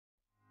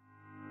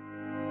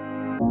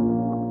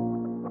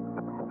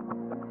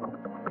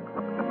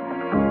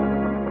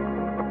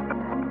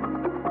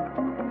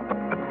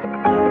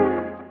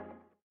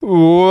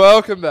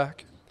Welcome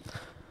back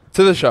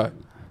to the show.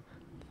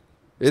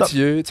 It's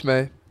you, it's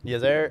me.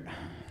 Yes, sir.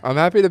 I'm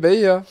happy to be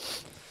here.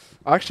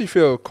 I actually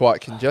feel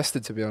quite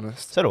congested, to be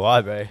honest. So do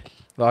I, bro.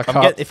 Like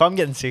if I'm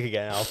getting sick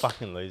again, I'll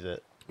fucking lose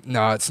it.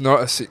 No, it's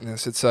not a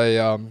sickness. It's a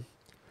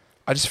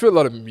I just feel a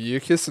lot of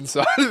mucus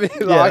inside of me.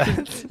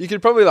 Like, you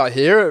could probably like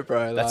hear it,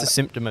 bro. That's like, a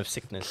symptom of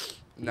sickness.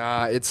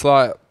 Nah, it's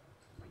like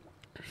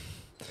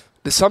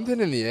there's something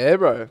in the air,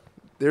 bro.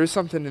 There is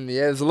something in the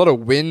air. There's a lot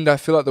of wind. I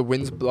feel like the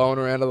wind's blowing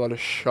around a lot of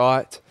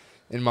shite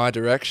in my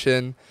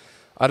direction.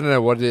 I don't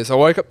know what it is. I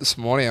woke up this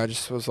morning. I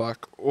just was like,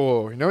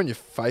 oh, you know when your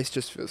face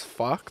just feels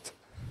fucked?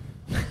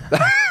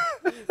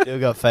 You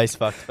got face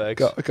fucked,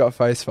 folks. Got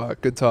face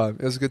fucked. Good time.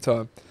 It was a good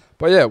time.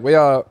 But yeah, we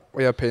are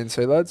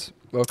Pnclads.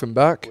 Welcome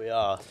back. We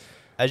are.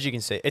 As you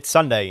can see, it's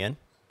Sunday again.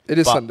 It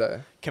is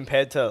Sunday.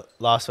 Compared to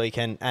last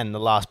weekend and the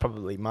last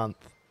probably month.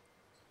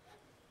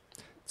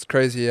 It's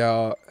crazy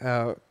how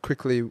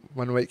quickly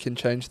 1 week can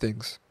change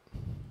things.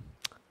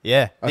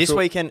 Yeah. This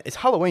weekend, it's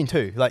Halloween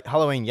too. Like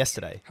Halloween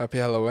yesterday. Happy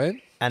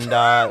Halloween. And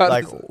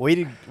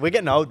we're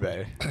getting old,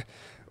 bro.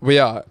 We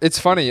are. It's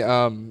funny.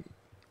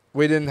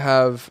 We didn't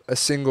have a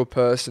single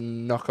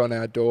person knock on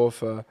our door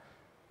for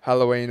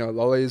Halloween or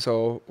lollies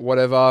or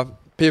whatever.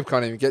 People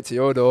can't even get to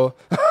your door.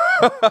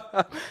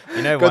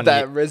 You know, got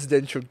that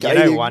residential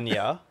gating. You know, 1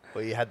 year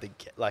where you had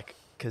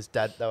because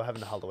they were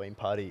having a Halloween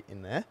party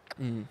in there,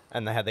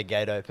 and they had the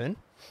gate open,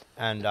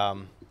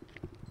 and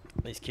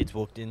these kids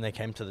walked in. They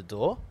came to the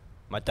door.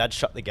 My dad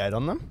shut the gate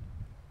on them,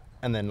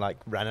 and then like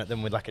ran at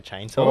them with like a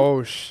chainsaw.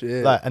 Oh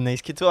shit! And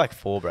these kids were like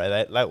 4, bro.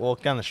 They like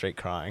walked down the street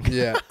crying.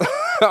 Yeah.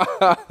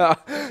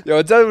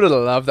 Yo, Dad would have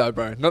loved that,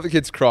 bro. Not the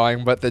kids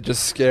crying, but they're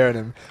just scaring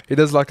him. He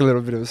does like a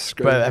little bit of a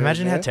scream. Bro,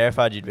 imagine how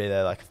terrified you'd be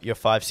there. Like you're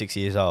 5, 6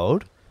 years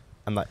old,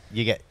 and like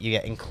you get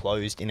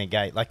enclosed in a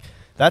gate. Like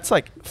that's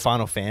like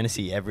Final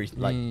Fantasy.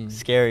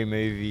 Scary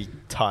movie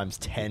times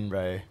 10,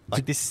 bro.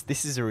 Like this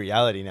is a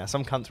reality now.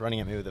 Some cunt's running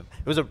at me with it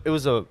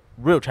was a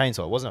real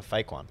chainsaw. It wasn't a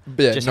fake one.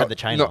 But yeah, just had the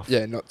chain off.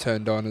 Yeah, not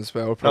turned on as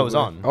well. Probably. No, it was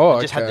on. Oh,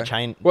 it just had the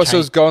chain. Well, so it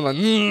was going like.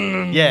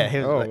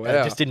 Yeah, wow.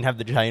 It just didn't have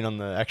the chain on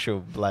the actual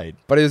blade.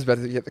 But he was about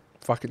to get the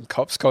fucking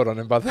cops called on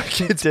him by the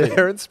kids'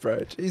 parents,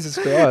 bro. Jesus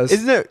Christ.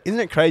 Isn't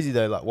it crazy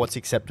though? Like what's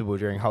acceptable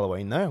during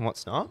Halloween though, and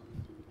what's not?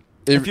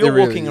 If you're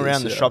walking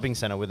around the shopping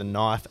centre with a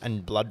knife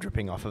and blood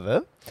dripping off of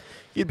it,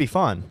 you'd be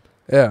fine.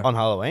 Yeah. On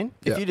Halloween.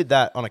 If you did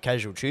that on a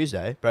casual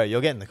Tuesday, bro,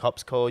 you're getting the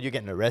cops called, you're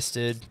getting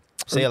arrested.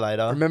 See you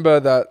later. Remember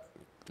that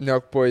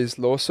Nelk Boys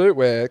lawsuit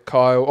where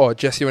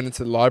Jesse went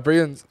into the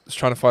library and was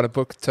trying to find a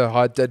book to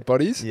hide dead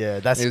bodies?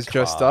 Yeah, that's he was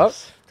dressed up.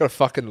 Got a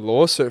fucking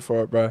lawsuit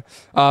for it, bro.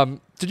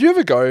 Did you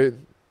ever go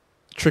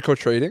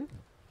trick-or-treating?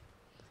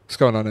 What's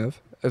going on, Ev?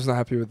 Ev's not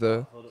happy with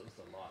the... I thought it was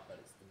the light, but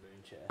it's the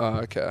moon chair. Oh,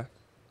 okay.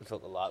 I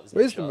thought the light was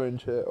Where's the moon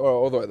chair? Oh,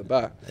 all the way at the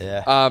back.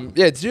 Yeah.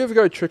 Did you ever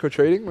go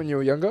trick-or-treating when you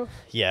were younger?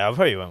 Yeah, I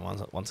probably went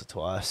once or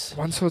twice.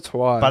 Once or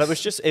twice. But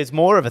it's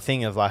more of a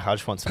thing of like, I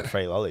just want some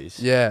free lollies.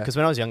 Yeah. Because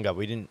when I was younger,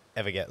 we didn't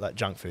ever get like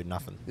junk food,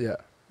 nothing. Yeah.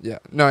 Yeah.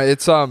 No,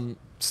 it's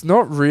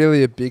not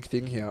really a big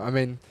thing here. I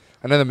mean,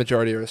 I know the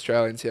majority are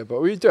Australians here,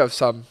 but we do have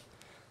some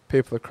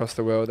people across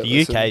the world.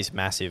 The UK is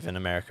massive, and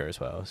America as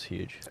well. It's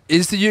huge.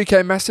 Is the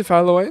UK massive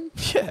Halloween?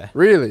 Yeah.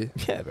 Really?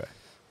 Yeah, bro.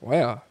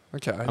 Wow.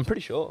 Okay. I'm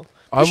pretty sure.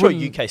 I'm sure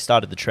UK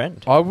started the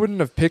trend. I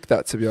wouldn't have picked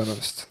that, to be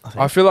honest.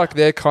 I feel like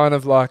they're kind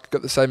of like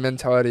got the same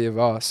mentality of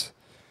us.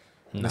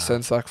 In a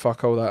sense, like,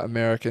 fuck all that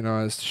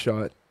Americanized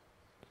shit.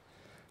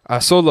 I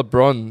saw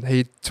LeBron,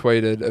 he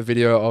tweeted a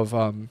video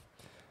of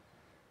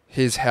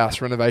his house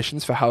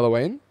renovations for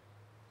Halloween.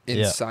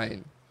 Insane.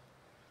 Yeah.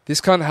 This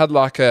cunt had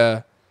like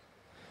a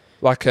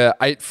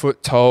 8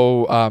 foot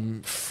tall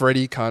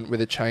Freddy cunt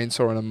with a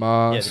chainsaw and a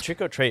mask. Yeah, the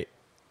trick or treat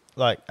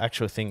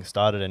actual thing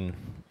started in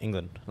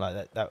England.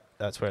 Like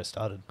that's where it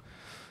started.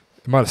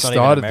 It might have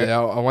started there.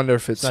 I wonder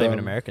if it's not even an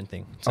American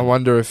thing. I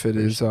wonder if it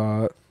is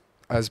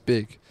as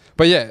big.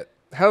 But yeah,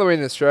 Halloween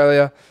in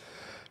Australia,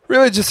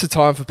 really just a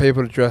time for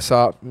people to dress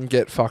up and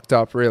get fucked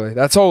up, really.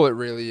 That's all it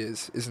really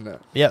is, isn't it?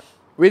 Yep.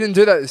 We didn't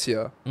do that this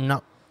year.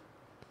 No.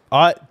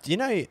 I'll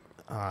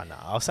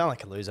sound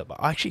like a loser, but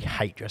I actually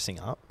hate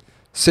dressing up.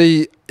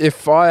 See,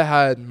 if I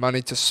had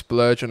money to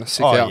splurge on a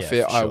sick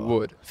outfit, I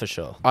would. For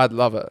sure. I'd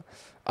love it.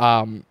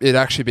 It'd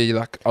actually be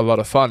like a lot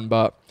of fun,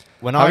 but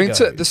when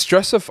the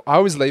stress of, I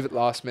always leave it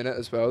last minute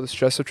as well. The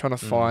stress of trying to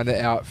find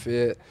an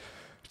outfit.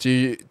 Do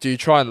you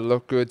try and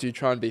look good? Do you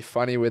try and be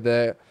funny with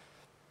it?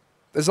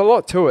 There's a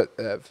lot to it,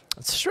 Ev.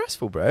 It's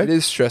stressful, bro. It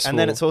is stressful. And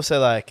then it's also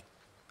like,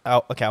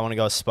 oh, okay, I want to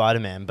go as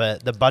Spider-Man,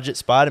 but the budget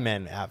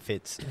Spider-Man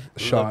outfits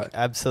look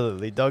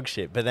absolutely dog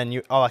shit. But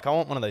then I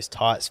want one of those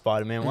tight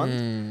Spider-Man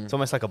ones. It's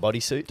almost like a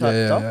bodysuit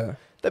type stuff. Yeah.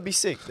 That'd be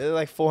sick. They're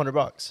like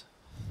 $400.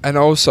 And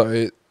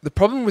also, the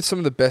problem with some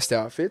of the best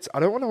outfits, I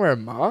don't want to wear a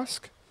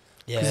mask.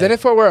 Yeah. Because then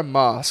if I wear a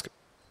mask,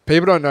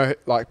 people don't know,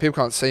 like, people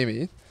can't see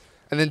me.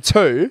 And then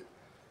 2,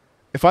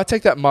 if I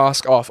take that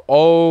mask off,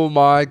 oh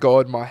my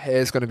God, my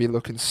hair's going to be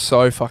looking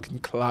so fucking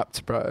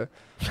clapped, bro.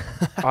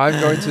 I'm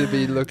going to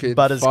be looking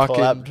Butter's fucking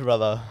clapped,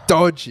 brother.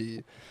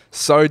 dodgy.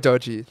 So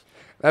dodgy.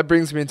 That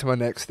brings me into my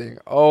next thing.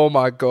 Oh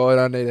my God,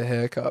 I need a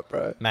haircut,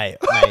 bro. Mate,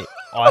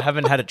 I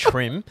haven't had a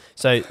trim.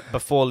 So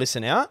before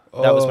Listen Out,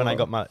 that was when I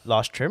got my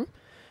last trim.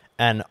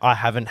 And I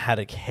haven't had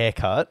a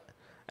haircut.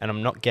 And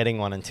I'm not getting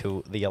one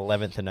until the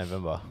 11th of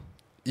November.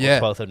 Yeah.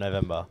 12th of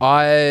November.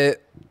 I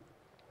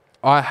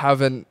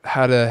haven't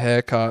had a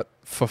haircut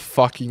for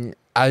fucking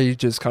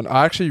ages.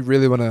 I actually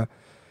really want to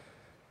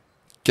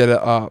get it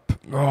up.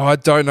 Oh, I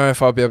don't know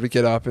if I'll be able to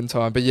get it up in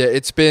time. But yeah,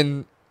 it's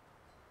been...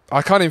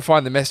 I can't even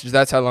find the message.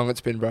 That's how long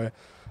it's been, bro.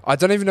 I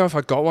don't even know if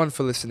I got one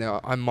for Listen Out.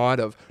 I might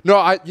have.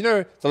 No, you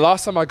know, the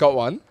last time I got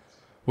one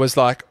was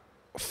like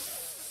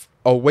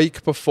a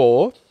week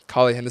before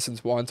Carly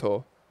Henderson's wine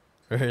tour.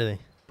 Really?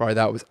 Bro,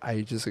 that was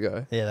ages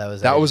ago. Yeah, that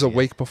was a ago.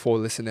 week before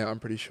Listen Out, I'm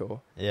pretty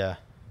sure. Yeah.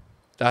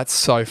 That's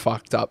so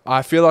fucked up.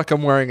 I feel like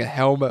I'm wearing a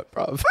helmet,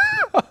 bro.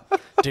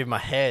 Dude, my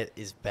hair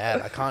is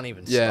bad. I can't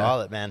even style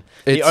it, man.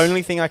 It's the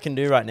only thing I can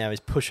do right now is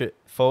push it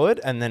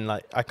forward, and then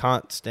like I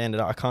can't stand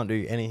it up. I can't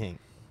do anything.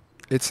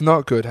 It's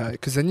not good, hey?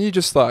 Because then you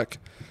just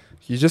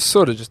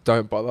sort of just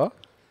don't bother.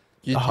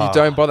 You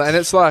don't bother. And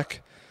it's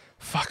like,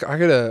 fuck, I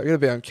gotta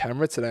be on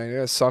camera today. I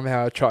gotta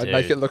somehow try and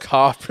make it look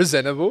half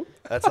presentable.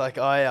 That's like,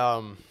 I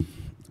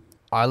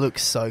look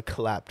so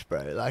clapped,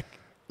 bro. Like,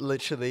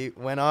 literally,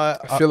 when I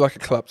feel like a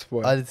clapped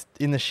boy. I was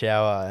in the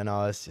shower, and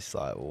I was just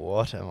like,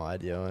 what am I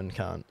doing?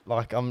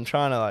 Like, I'm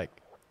trying to, like,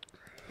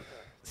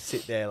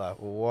 sit there, like,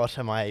 what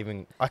am I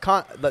even... I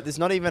can't... Like, there's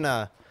not even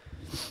a...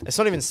 It's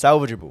not even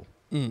salvageable.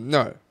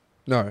 No.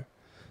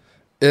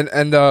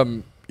 And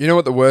you know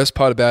what the worst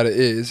part about it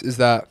is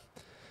that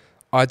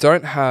I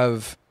don't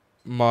have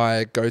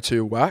my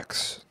go-to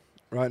wax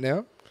right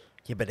now.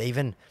 Yeah, but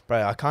even,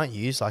 bro, I can't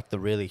use like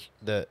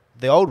the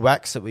old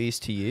wax that we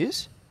used to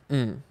use.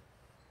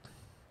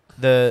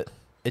 It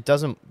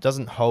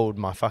doesn't hold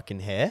my fucking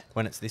hair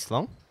when it's this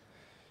long.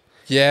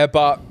 Yeah,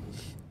 but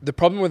the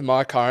problem with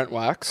my current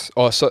wax,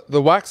 so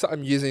the wax that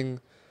I'm using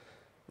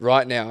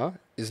right now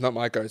is not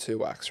my go-to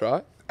wax,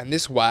 right? And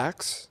this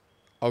wax,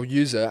 I'll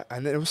use it,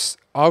 and then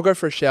I'll go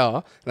for a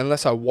shower, and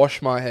unless I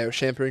wash my hair with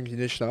shampoo and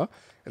conditioner,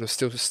 it'll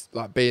still just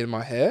like be in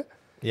my hair.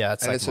 Yeah,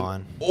 it's and like it's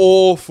mine. An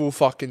awful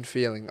fucking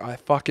feeling. I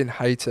fucking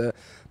hate it.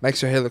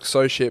 Makes your hair look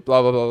so shit.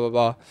 Blah blah blah blah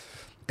blah.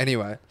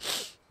 Anyway,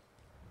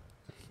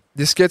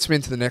 this gets me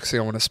into the next thing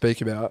I want to speak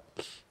about.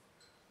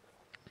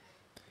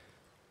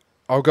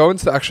 I'll go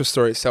into the actual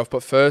story itself,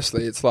 but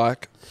firstly, it's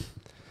like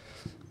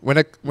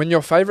when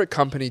your favorite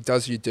company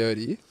does you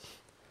dirty,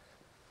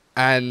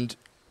 and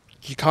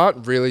you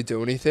can't really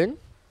do anything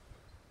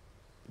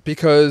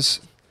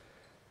because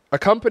a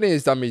company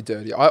has done me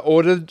dirty. I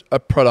ordered a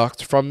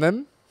product from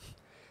them.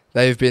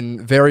 They've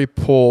been very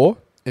poor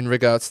in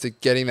regards to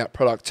getting that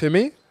product to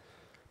me.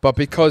 But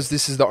because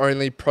this is the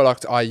only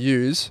product I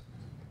use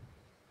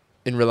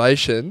in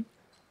relation,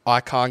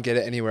 I can't get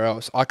it anywhere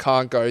else. I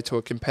can't go to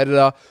a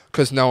competitor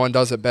because no one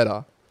does it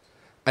better.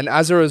 And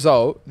as a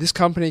result, this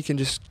company can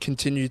just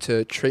continue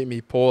to treat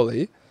me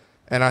poorly,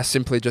 and I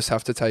simply just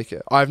have to take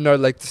it. I have no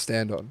leg to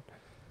stand on.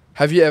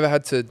 Have you ever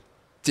had to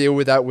deal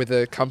with that with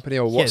a company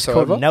or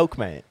whatsoever? It's called Nelk,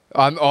 mate.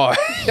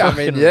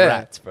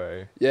 Rats,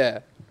 bro.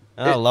 Yeah.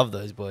 And I love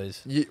those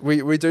boys.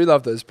 We do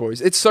love those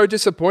boys. It's so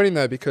disappointing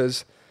though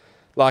because,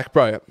 like,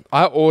 bro,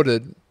 I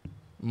ordered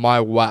my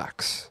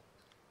wax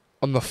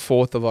on the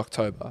 4th of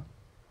October.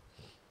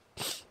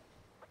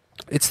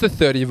 It's the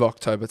 30th of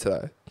October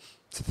today.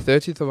 It's the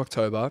 30th of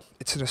October.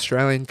 It's an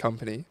Australian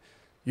company.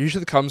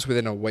 Usually comes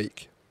within a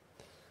week.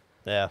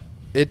 Yeah.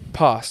 It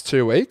passed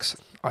 2 weeks.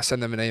 I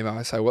send them an email.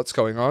 I say, what's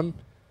going on?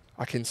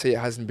 I can see it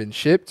hasn't been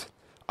shipped.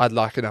 I'd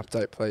like an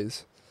update,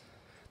 please.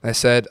 They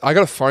said, I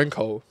got a phone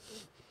call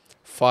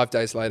 5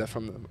 days later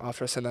from them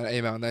after I sent that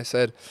email. And they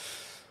said,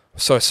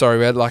 so sorry,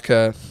 we had like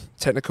a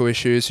technical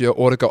issues. Your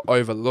order got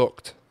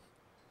overlooked.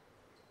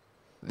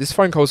 This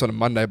phone call's on a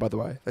Monday, by the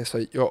way. They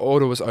say, your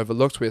order was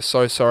overlooked. We are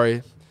so sorry.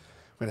 I'm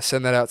going to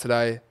send that out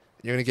today.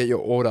 You're going to get your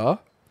order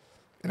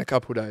in a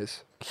couple of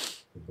days.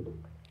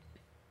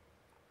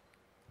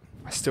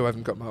 I still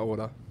haven't got my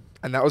order.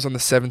 And that was on the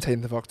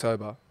 17th of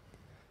October.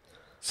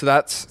 So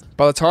that's,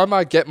 by the time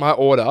I get my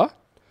order,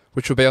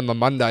 which will be on the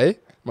Monday,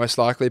 most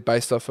likely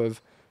based off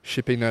of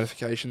shipping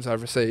notifications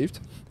I've received,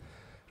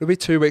 it'll be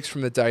 2 weeks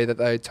from the day that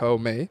they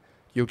told me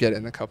you'll get it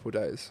in a couple of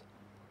days.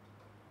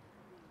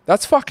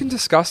 That's fucking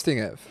disgusting,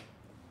 Ev.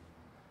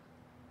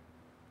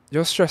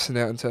 You're stressing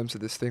out in terms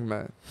of this thing,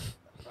 man.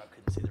 I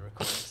couldn't see the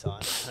recording sign.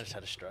 I just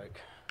had a stroke.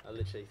 I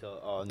literally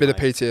thought, oh, Bit of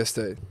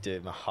PTSD.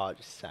 Dude, my heart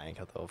just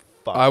sank. I thought,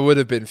 fuck. I would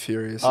have been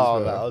furious as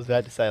well. No, I was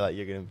about to say, like,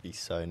 you're going to be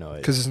so annoyed.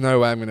 Because there's no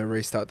way I'm going to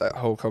restart that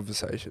whole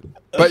conversation.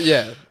 But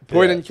yeah,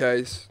 point in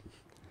case.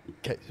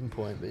 Case in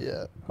point, but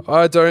yeah.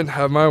 I don't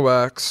have my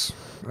wax.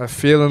 I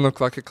feel and look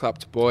like a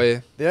clapped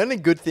boy. The only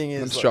good thing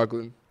is... I'm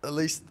struggling. At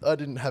least I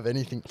didn't have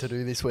anything to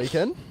do this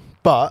weekend.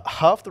 But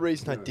half the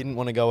reason I didn't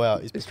want to go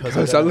out is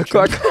because I look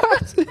like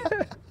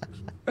that.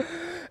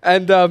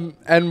 Yeah.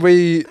 And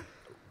we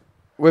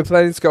we're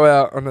planning to go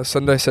out on a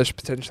Sunday session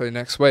potentially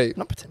next week.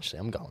 Not potentially,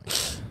 I'm going.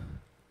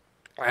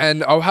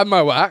 And I'll have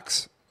my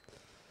wax.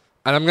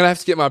 And I'm going to have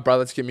to get my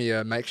brother to give me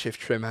a makeshift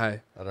trim,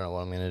 hey? I don't know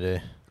what I'm going to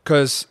do.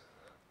 Because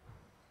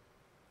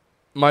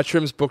my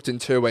trim's booked in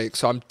 2 weeks,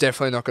 so I'm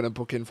definitely not going to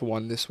book in for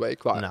one this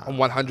week. Like, I'm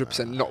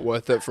 100% not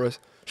worth it for us.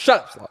 Shut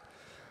up, slut.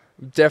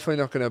 I'm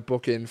definitely not going to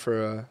book in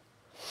for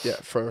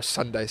a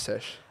Sunday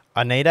sesh.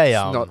 I need a...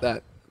 It's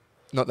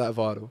not that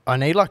vital. I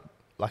need,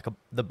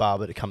 the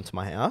barber to come to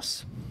my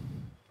house.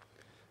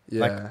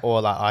 Yeah.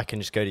 Or I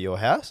can just go to your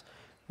house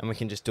and we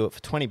can just do it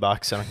for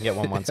 $20 and I can get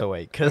one once a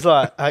week. Because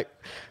I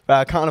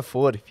can't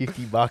afford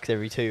 $50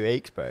 every 2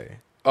 weeks, bro.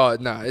 Oh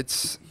no,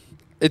 it's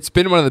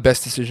been one of the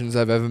best decisions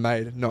I've ever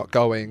made, not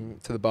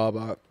going to the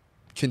barber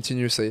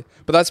continuously.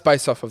 But that's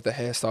based off of the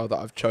hairstyle that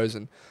I've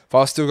chosen. If I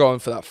was still going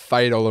for that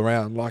fade all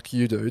around like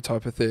you do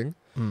type of thing,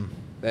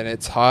 then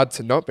it's hard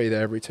to not be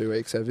there every 2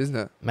 weeks, isn't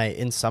it? Mate,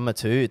 in summer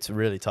too, it's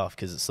really tough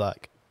because it's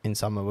in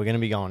summer we're going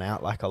to be going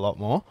out a lot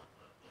more.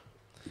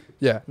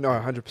 Yeah, no,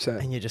 100%.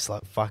 And you're just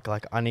fuck,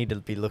 I need to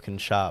be looking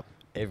sharp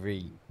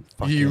every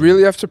fucking... You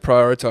really have to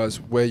prioritise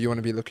where you want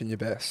to be looking your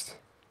best.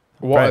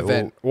 What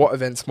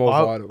event's more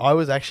vital? I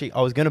was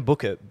going to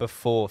book it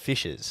before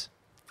Fisher's.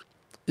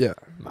 Yeah.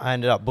 I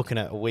ended up booking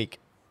it a week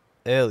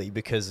early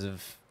because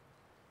of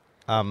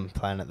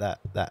playing at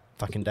that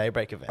fucking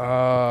Daybreak event.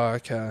 Oh,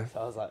 okay. So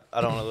I was like,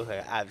 I don't want to look like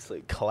an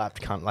absolute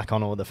clapped cunt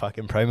on all the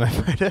fucking promo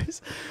photos.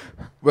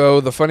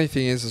 Well, the funny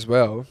thing is as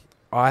well,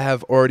 I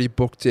have already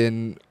booked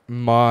in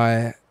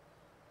my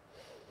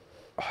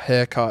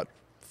haircut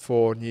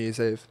for New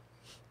Year's Eve.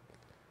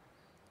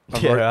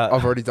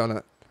 I've already done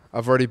it.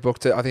 I've already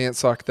booked it. I think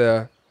it's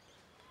the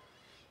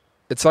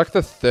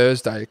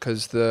Thursday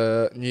because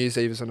the New Year's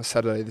Eve is on a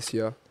Saturday this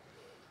year.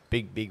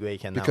 Big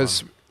weekend.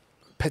 Because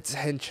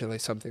potentially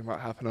something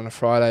might happen on a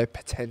Friday.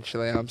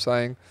 Potentially, I'm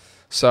saying.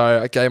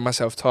 So I gave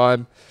myself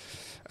time.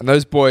 And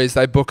those boys,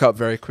 they book up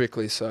very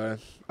quickly. So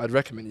I'd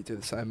recommend you do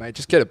the same, mate.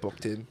 Just get it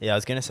booked in. Yeah, I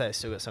was going to say I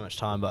still got so much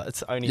time, but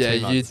it's only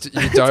 2 months.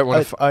 You don't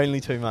want to... only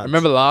 2 months. I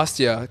remember last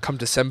year, come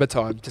December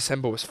time,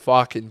 December was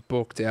fucking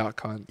booked out,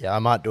 cunt. Yeah, I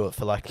might do it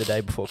for the day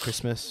before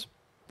Christmas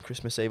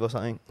Eve or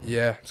something.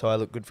 Yeah. So I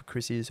look good for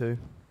Chrissy too.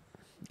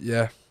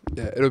 Yeah.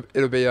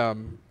 It'll be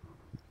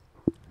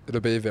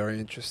very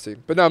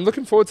interesting. But no, I'm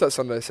looking forward to that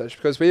Sunday session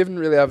because we haven't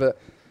really have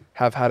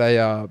had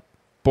a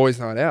boys'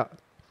 night out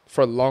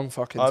for a long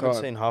fucking time. I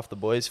haven't seen half the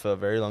boys for a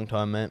very long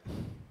time, mate.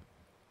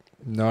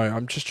 No,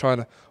 I'm just trying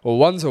to... Well,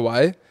 one's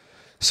away.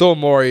 Saw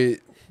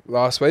Maury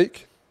last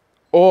week.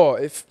 Or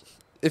if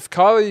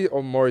Kylie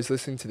or Maury's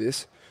listening to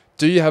this,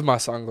 do you have my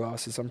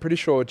sunglasses? I'm pretty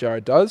sure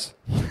Jared does.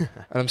 And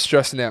I'm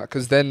stressing out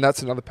because then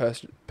that's another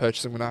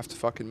purchase I'm going to have to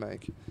fucking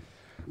make.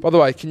 By the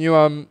way, can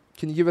you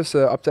give us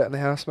an update on the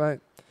house, mate?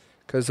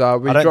 Because I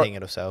don't think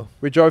it'll sell.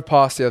 We drove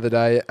past the other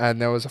day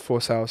and there was a for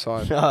sale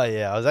sign. Oh,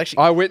 yeah.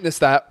 I witnessed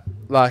that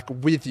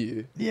with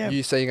you. Yeah.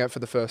 You seeing it for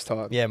the first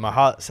time. Yeah, my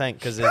heart sank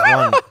because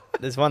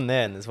there's one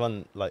there and there's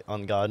one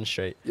on Garden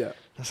Street. Yeah.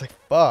 I was like,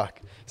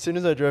 fuck. As soon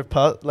as I drove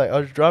past, I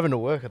was driving to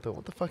work, I thought,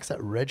 what the fuck's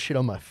that red shit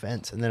on my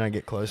fence? And then I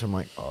get closer, I'm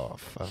like, oh,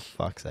 for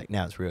fuck's sake.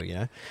 Now it's real, you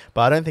know?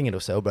 But I don't think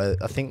it'll sell, bro.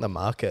 I think the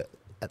market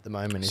at the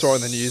moment is saw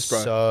in the news, bro.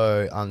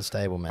 So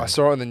unstable, man. I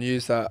saw on the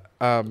news that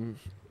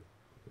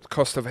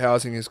cost of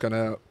housing is going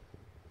to...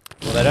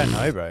 Well, they don't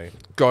know, bro.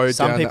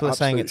 Some people are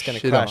saying it's going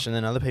to crash, and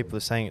then other people are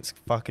saying it's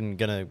fucking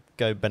going to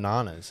go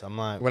bananas. I'm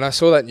like... When I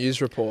saw that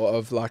news report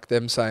of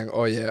them saying,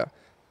 oh, yeah,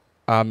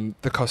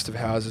 the cost of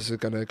houses are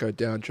going to go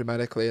down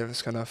dramatically and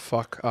it's going to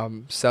fuck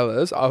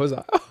sellers, I was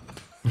like...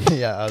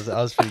 Yeah,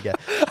 I was pretty gay.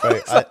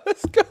 Bro,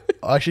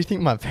 I actually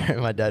think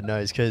my dad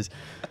knows because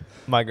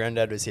my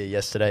granddad was here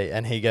yesterday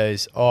and he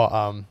goes, they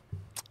were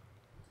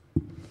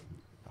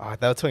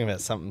talking about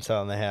something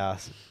selling the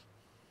house.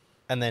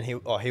 And then he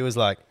was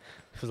like,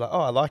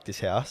 oh, I like this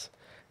house.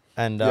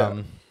 And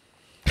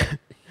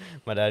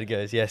my dad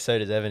goes, yeah, so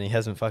does Evan. He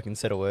hasn't fucking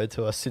said a word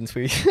to us since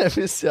we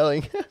were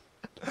selling.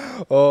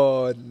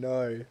 Oh,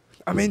 no.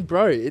 I mean,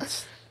 bro,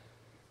 it's...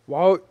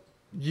 Well,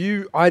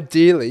 your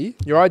ideal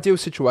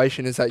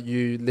situation is that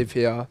you live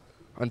here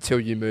until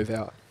you move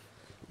out.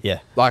 Yeah.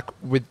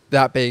 With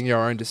that being your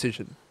own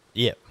decision.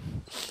 Yeah.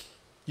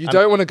 You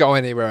don't want to go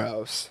anywhere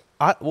else.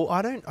 I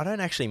don't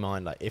actually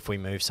mind if we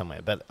move somewhere,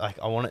 but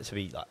I want it to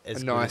be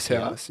as a nice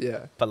house,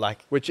 yeah.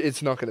 But which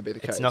it's not going to be the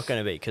case. It's not going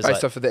to be because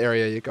based off of the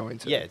area you're going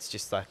to. Yeah, it's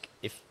just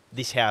if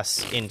this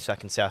house in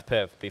South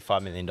Perth would be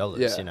 $5 million,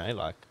 you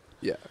know,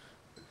 Yeah.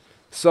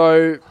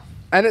 So,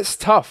 and it's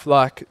tough.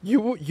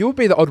 You'll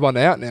be the odd one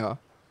out now.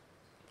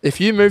 If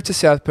you move to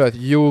South Perth,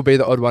 you will be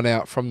the odd one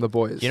out from the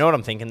boys. You know what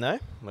I'm thinking though?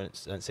 I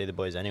don't see the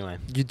boys anyway.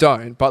 You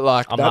don't, but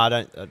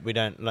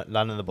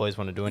none of the boys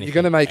want to do anything. You're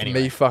going to make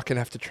me fucking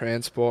have to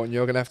transport and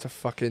you're going to have to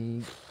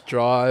fucking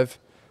drive.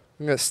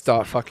 I'm going to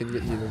start fucking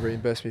getting you to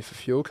reimburse me for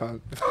fuel, cunt.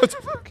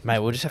 Mate,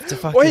 we'll just have to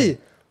fucking... Wait!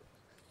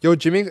 You're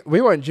gymming...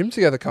 We won't gym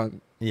together,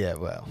 cunt. Yeah,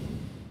 well...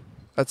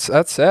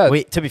 That's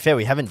sad. To be fair,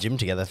 we haven't gymmed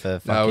together for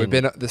fucking...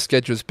 No, the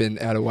schedule's been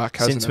out of whack,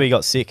 hasn't it? Since we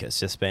got sick, it's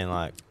just been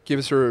like... Give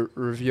us a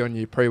review on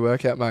your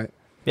pre-workout, mate.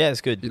 Yeah,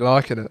 it's good. You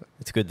liking it?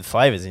 It's good. The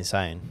flavour's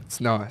insane.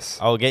 It's nice.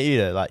 I'll get you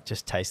to like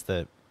just taste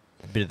the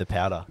bit of the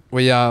powder.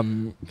 We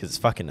because it's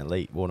fucking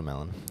elite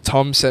watermelon.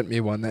 Tom sent me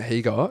one that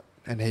he got,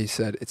 and he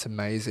said it's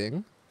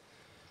amazing.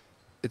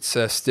 It's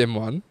a stim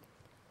one.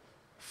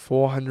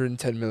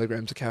 410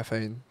 milligrams of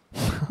caffeine.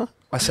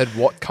 I said,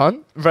 what,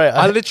 cunt? Bro,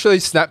 I literally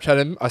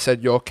Snapchatted him. I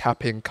said, you're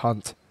capping,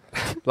 cunt.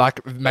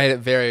 Like, made it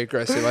very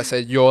aggressive. I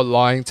said, you're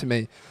lying to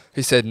me.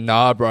 He said,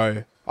 nah,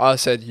 bro. I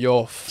said,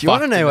 you're fucked. Do you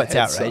want to know what's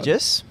head,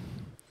 outrageous?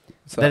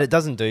 Son. That it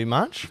doesn't do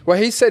much. Well,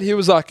 he said he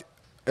was like,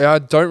 I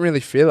don't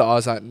really feel it. I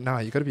was like, nah,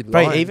 you got to be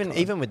lying. Bro,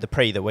 even with the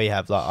pre that we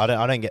have,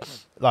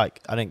 like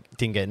I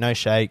didn't get no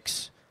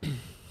shakes.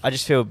 I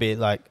just feel a bit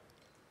like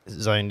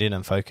zoned in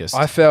and focused.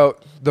 I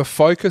felt the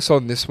focus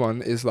on this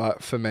one is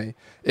like, for me,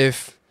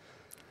 if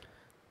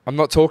I'm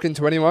not talking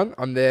to anyone,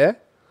 I'm there.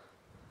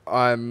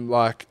 I'm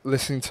like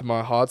listening to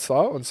my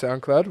hardstyle on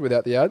SoundCloud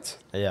without the ads.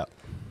 Yeah.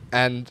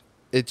 And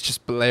it's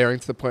just blaring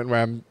to the point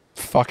where I'm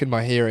fucking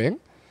my hearing.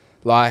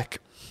 Like,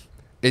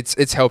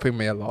 it's helping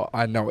me a lot.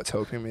 I know it's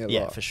helping me a lot.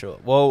 Yeah, for sure.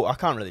 Well, I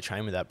can't really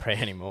train with that pre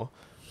anymore.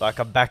 Like,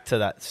 I'm back to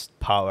that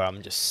part where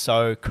I'm just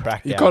so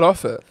cracked out. You got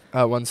off it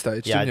at one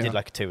stage, Yeah, I didn't did you?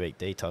 like a 2-week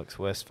detox.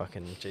 Worst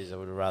fucking, jeez, I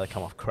would have rather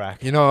come off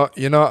crack. You're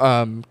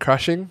not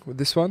crashing with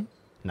this one?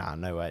 Nah,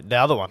 no way. The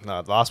other one,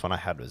 no, the last one I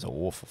had was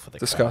awful for the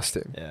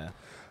Disgusting. crack.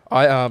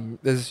 Yeah.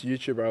 There's this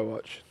YouTuber I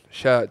watch.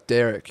 Shout out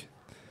Derek.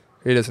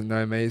 He doesn't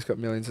know me. He's got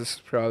millions of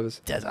subscribers.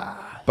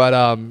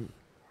 But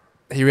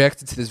he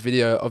reacted to this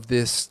video of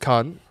this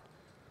cunt.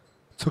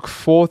 Took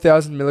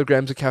 4,000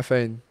 milligrams of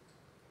caffeine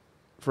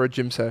for a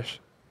gym sesh.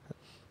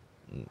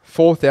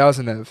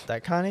 4,000, Ev.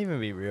 That can't even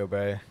be real,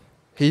 bro.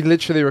 He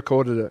literally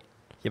recorded it.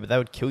 Yeah, but that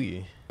would kill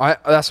you.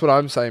 That's what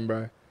I'm saying,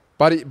 bro.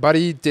 But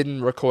he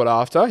didn't record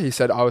after. He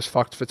said I was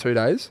fucked for 2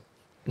 days.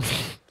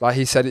 Like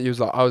he said, he was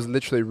like, I was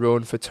literally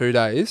ruined for 2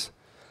 days.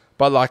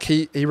 But like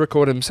he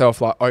recorded himself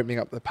like opening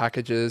up the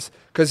packages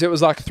because it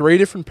was like 3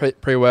 different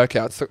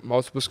pre-workouts, took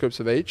multiple scoops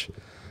of each.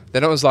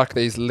 Then it was like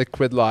these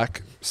liquid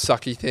like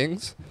sucky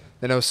things.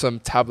 Then it was some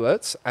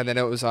tablets, and then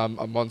it was a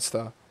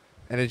Monster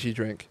energy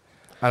drink.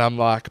 And I'm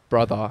like,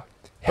 brother,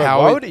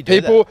 why would he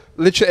do people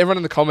literally everyone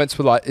in the comments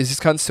were like, is this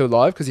cunt still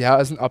alive? Because he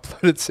hasn't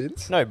uploaded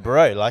since. No,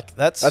 bro, like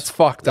that's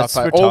fucked up.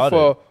 Mate.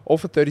 All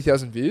for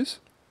 30,000 views.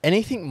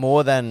 Anything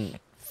more than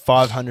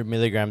 500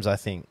 milligrams, I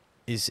think,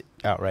 is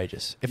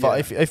outrageous.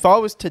 If I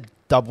was to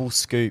double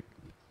scoop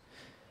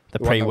the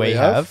pre we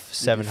have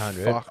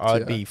 700,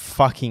 I'd be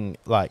fucking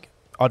like,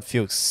 I'd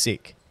feel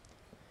sick.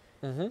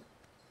 Mm-hmm.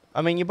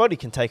 I mean, your body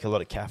can take a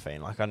lot of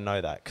caffeine. Like, I know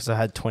that because I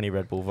had 20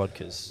 Red Bull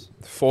vodkas.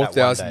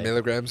 4,000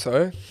 milligrams,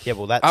 though. Yeah,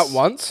 well, that's... At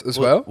once as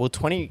well? Well,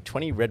 20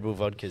 Red Bull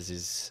vodkas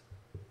is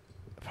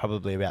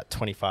probably about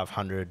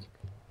 2,500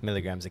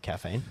 milligrams of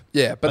caffeine.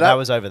 Yeah, but that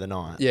was over the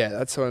night. Yeah,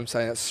 that's what I'm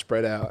saying. That's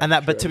spread out. And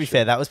that, but to be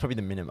fair, that was probably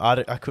the minimum.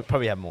 I could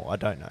probably have more. I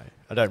don't know.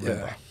 I don't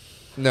remember.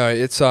 No,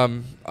 it's...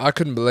 I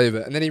couldn't believe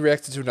it. And then he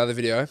reacted to another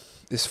video.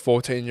 This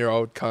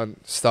 14-year-old cunt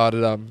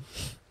started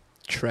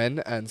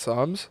Tren and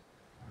Psalms.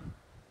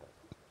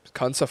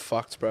 Cunts are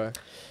fucked, bro.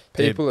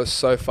 People are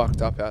so fucked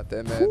up out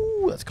there, man.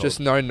 Ooh, that's cool. Just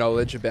no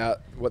knowledge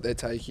about what they're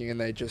taking, and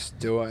they just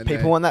do it. And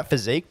people want that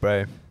physique,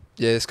 bro.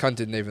 Yeah, this cunt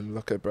didn't even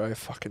look it, bro.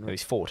 Fucking.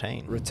 He's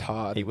 14.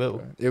 Retarded. He will.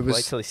 Bro. It was.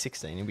 Wait till he's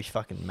 16. He'll be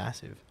fucking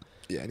massive.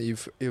 Yeah, and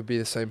he'll be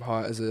the same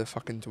height as a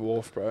fucking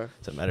dwarf, bro.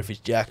 Doesn't matter if he's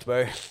jacked,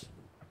 bro.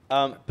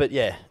 But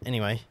yeah.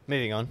 Anyway,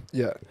 moving on.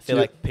 Yeah. I feel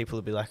like people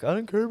will be like, I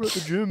don't care about the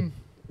gym.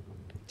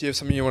 Do you have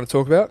something you want to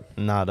talk about?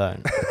 No,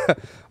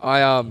 I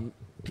don't.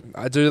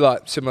 I do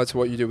like similar to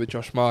what you do with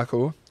Josh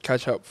Michael.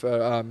 Catch up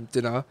for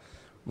dinner.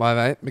 My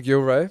mate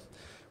McGilvray.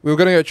 We were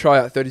gonna go try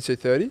out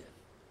 3230.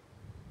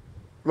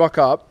 Rock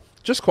up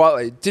just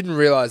quietly. Didn't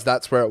realize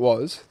that's where it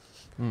was.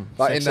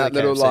 Like in that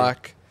little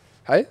like,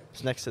 hey.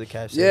 It's next to the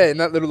KFC. Yeah, in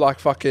that little like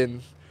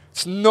fucking.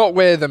 It's not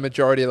where the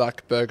majority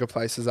like burger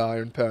places are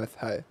in Perth.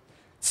 Hey,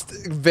 it's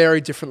a very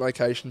different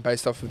location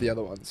based off of the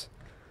other ones.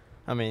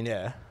 I mean,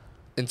 yeah.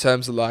 In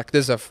terms of like,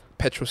 there's a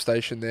petrol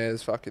station there.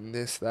 There's fucking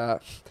this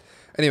that.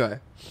 Anyway,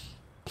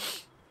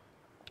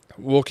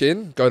 walk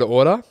in, go to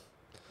order.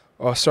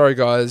 Oh, sorry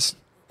guys,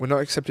 we're not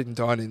accepting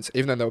dine-ins,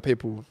 even though there were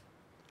people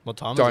What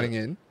time dining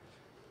is it? in.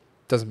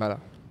 Doesn't matter,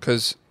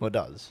 because What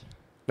does?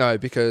 no,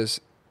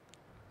 because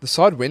the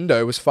side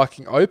window was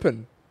fucking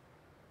open.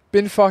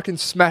 Been fucking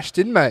smashed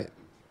in, mate.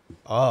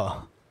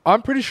 Oh.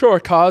 I'm pretty sure a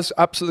car's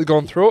absolutely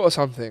gone through it or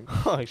something.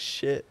 Oh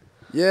shit.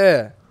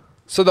 Yeah.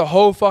 So the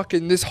whole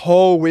fucking this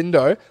whole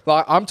window,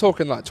 like I'm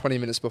talking like 20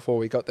 minutes before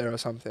we got there or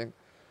something.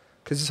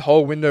 Because this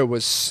whole window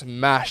was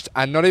smashed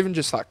and not even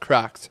just like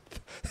cracked.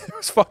 It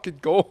was fucking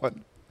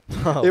gone.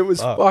 Oh, it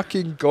was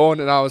fucking gone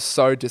and I was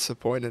so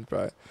disappointed,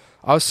 bro.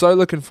 I was so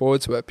looking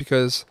forward to it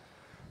because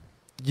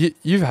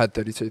you've had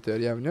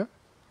 3230, haven't you?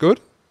 Good?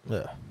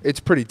 Yeah. It's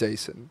pretty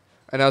decent.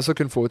 And I was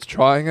looking forward to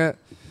trying it.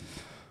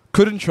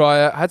 Couldn't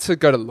try it. Had to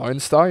go to Lone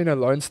Star. You know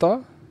Lone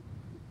Star?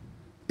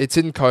 It's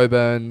in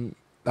Coburn,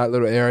 that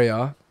little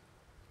area.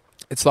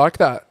 It's like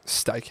that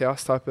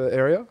steakhouse type of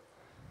area.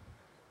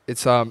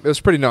 It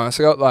was pretty nice.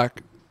 I got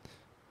like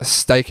a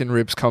steak and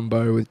ribs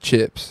combo with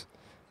chips.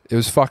 It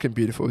was fucking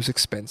beautiful. It was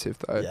expensive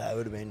though. Yeah, it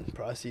would have been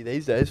pricey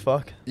these days.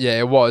 Fuck. Yeah,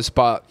 it was,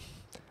 but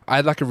I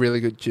had like a really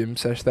good gym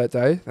sesh that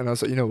day, and I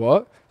was like, you know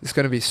what? It's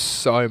going to be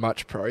so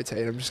much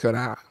protein. I'm just going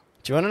to...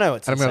 Do you want to know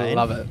what's I'm insane? going to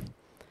love it.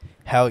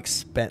 How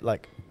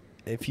like,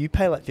 if you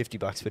pay like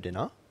 $50 for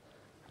dinner,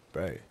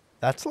 bro,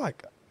 that's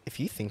like, if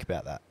you think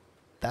about that,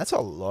 that's a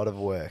lot of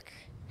work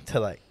to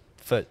like,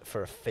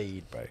 for a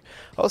feed, bro.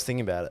 I was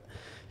thinking about it.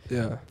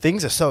 Yeah.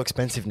 Things are so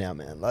expensive now,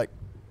 man. Like,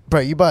 bro,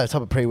 you buy a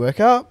type of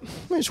pre-workout,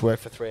 we just work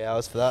for 3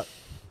 hours for that.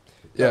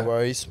 Yeah. No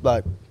worries.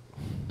 Like,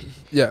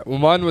 yeah, well,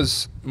 mine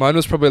was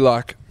probably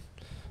like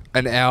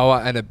an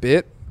hour and a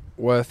bit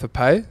worth of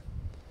pay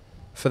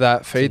for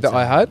that feed that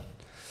I had.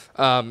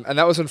 And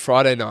that was on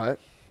Friday night.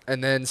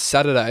 And then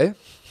Saturday,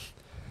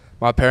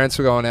 my parents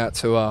were going out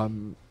to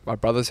my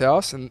brother's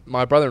house, and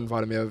my brother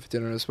invited me over for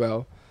dinner as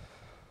well.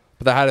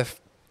 But they had a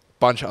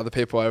bunch of other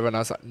people over, and I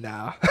was like,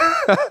 nah.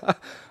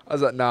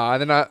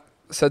 And then I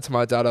said to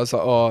my dad, I was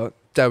like, oh,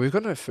 Dad, we've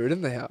got no food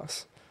in the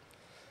house.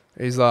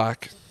 He's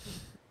like,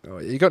 oh,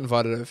 you got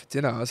invited over for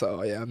dinner. I was like,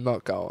 oh yeah, I'm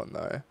not going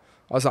though.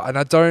 I was like, and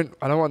I don't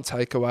want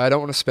takeaway. I don't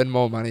want to spend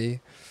more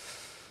money.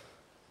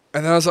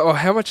 And then I was like, oh,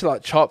 how much are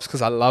like chops?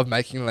 Because I love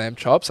making lamb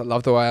chops. I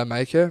love the way I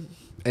make it.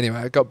 Anyway,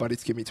 I got Buddy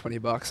to give me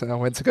 $20, and I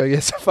went to go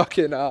get some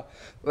fucking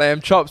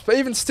lamb chops. But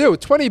even still,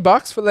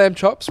 $20 for lamb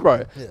chops,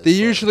 bro. Yeah, they're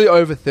usually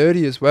over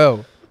 30 as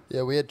well.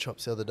 Yeah, we had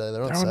chops the other day.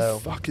 They're on sale.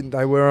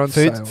 They were on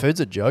sale.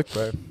 Food's a joke,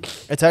 bro.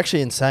 It's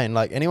actually insane.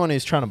 Like, anyone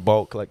who's trying to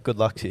bulk, like, good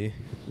luck to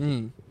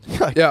you.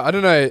 Yeah, I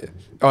don't know.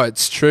 Oh,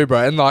 it's true,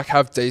 bro. And like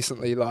have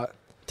decently like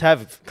to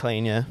have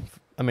clean, yeah.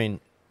 I mean,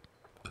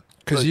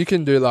 because you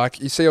can do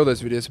like you see all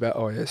those videos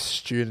about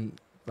student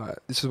like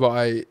this is what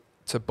I eat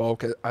to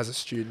bulk as a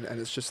student, and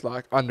it's just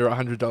like under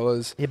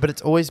 $100. Yeah, but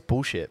it's always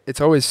bullshit.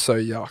 It's always so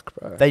yuck,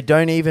 bro. They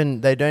don't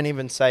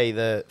even say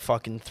the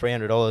fucking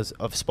 $300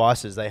 of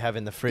spices they have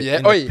in the fridge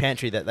in the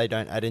pantry that they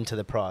don't add into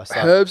the price.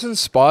 Like, herbs and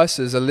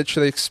spices are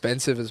literally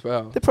expensive as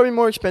well. They're probably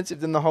more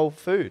expensive than the whole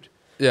food.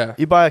 Yeah.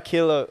 You buy a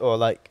kilo or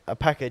like a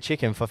pack of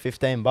chicken for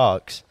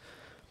 $15,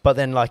 but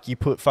then like you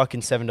put fucking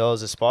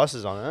 $7 of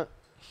spices on it.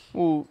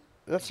 Well,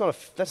 that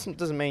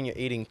doesn't mean you're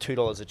eating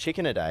 $2 of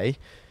chicken a day.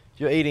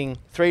 You're eating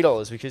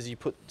 $3 because you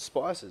put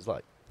spices.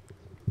 Like,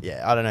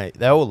 yeah, I don't know.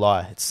 They all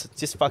lie. It's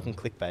just fucking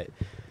clickbait.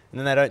 And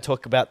then they don't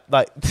talk about,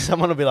 like,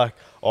 someone will be like,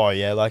 oh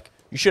yeah, like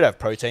you should have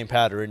protein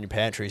powder in your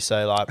pantry.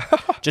 So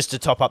like, just to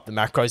top up the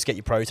macros, get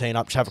your protein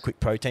up, just have a quick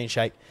protein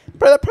shake.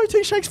 Bro, that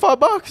protein shake's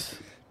 $5.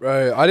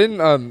 Bro, I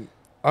didn't,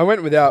 I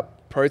went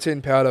without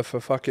protein powder for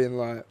fucking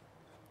like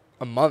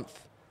a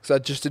month because I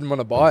just didn't want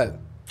to buy it.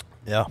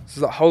 Yeah.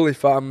 So like, holy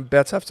fuck, I'm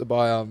about to have to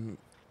buy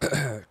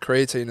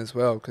creatine as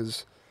well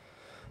because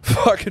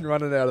fucking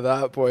running out of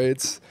that, boy.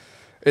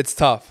 It's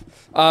tough.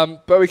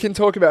 But we can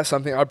talk about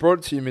something. I brought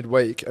it to you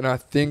midweek, and I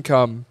think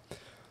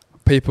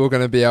people are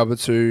going to be able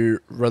to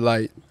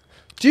relate.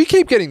 Do you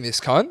keep getting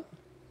this, cunt?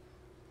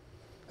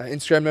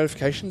 Instagram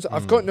notifications?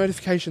 I've got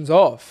notifications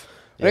off.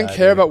 I don't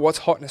care about what's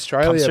hot in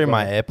Australia. Comes through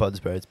my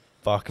AirPods, bro. It's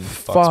fucking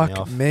fucks me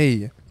off.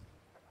 Me.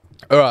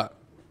 All right.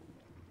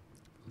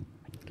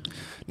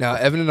 Now,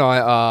 Evan and I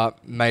are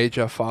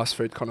major fast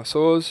food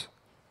connoisseurs.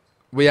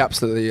 We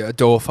absolutely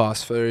adore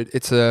fast food.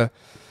 It's a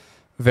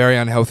very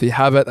unhealthy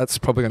habit that's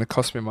probably going to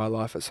cost me my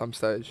life at some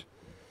stage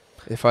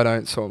if I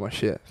don't sort my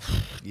shit.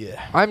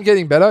 Yeah. I'm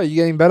getting better. Are you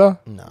getting better?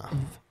 No.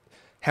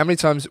 How many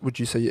times would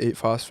you say you eat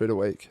fast food a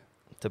week?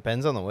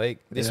 Depends on the week.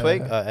 This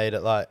week, I ate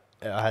it like...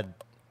 I had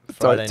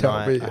Friday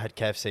night, I had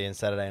KFC, and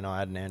Saturday night, I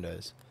had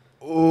Nando's.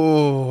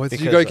 Oh, did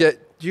you get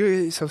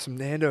yourself some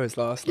Nando's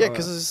last night? Yeah,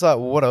 because it's just like,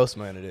 well, what else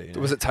am I going to do? You know?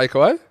 Was it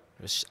takeaway?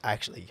 It was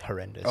actually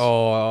horrendous.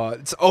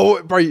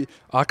 Bro,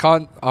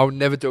 I'll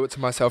never do it to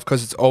myself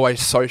because it's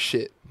always so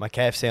shit. My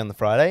KFC on the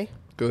Friday.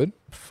 Good.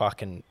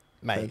 Fucking,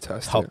 mate,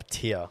 fantastic. Top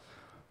tier.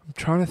 I'm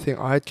trying to think.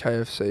 I had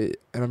KFC,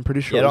 and I'm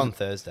pretty sure... Get on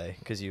Thursday,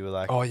 because you were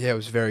like... Oh, yeah, it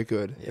was very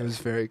good. Yeah. It was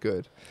very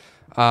good.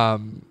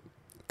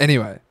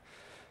 Anyway,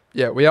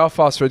 yeah, we are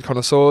fast food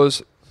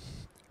connoisseurs.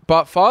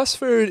 But fast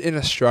food in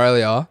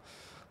Australia,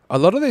 a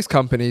lot of these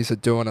companies are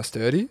doing us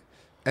dirty,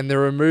 and they're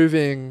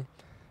removing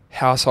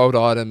household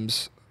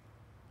items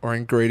or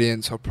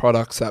ingredients or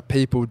products that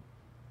people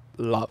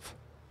love.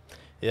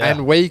 Yeah.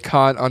 And we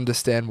can't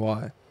understand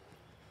why.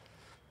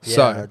 Yeah,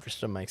 so it just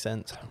doesn't make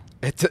sense.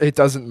 It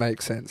doesn't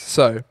make sense.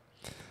 So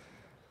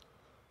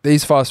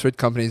these fast food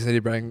companies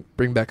need to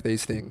bring back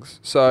these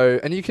things. So,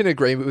 and you can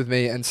agree with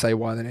me and say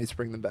why they need to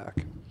bring them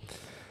back.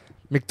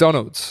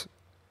 McDonald's,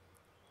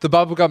 the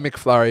bubblegum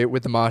McFlurry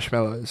with the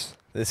marshmallows.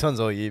 This one's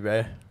all you,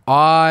 bro.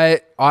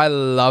 I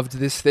loved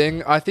this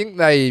thing. I think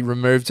they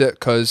removed it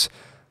because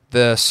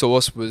the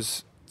sauce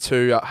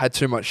had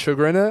too much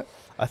sugar in it.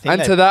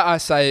 And to that I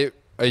say,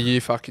 are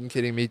you fucking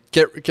kidding me?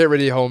 Get rid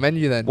of your whole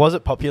menu then. Was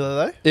it popular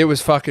though? It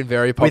was fucking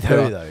very popular.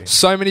 With who though?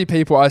 So many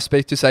people I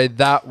speak to say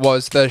that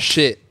was the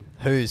shit.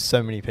 Who's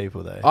so many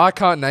people though? I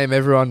can't name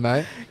everyone,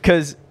 mate.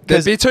 Because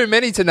There'd be too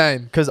many to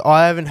name. Because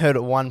I haven't heard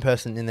one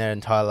person in their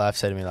entire life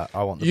say to me, like,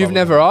 I want the You've bubblegum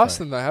never McFlurry. asked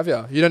them, though, have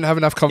you? You don't have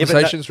enough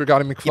conversations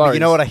regarding McFlurries. Yeah, but you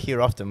know what I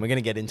hear often? We're going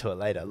to get into it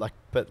later. Like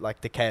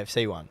the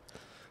KFC one.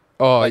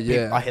 Oh, Like,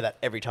 yeah. I hear that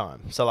every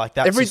time. So, like,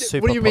 that's a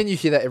super what do you mean you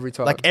hear that every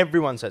time? Like,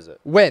 everyone says it.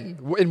 When?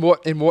 In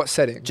what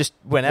setting? Just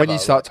whenever. When you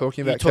start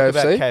talking about KFC?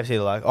 About KFC,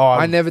 they're like, oh,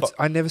 I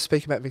never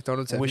speak about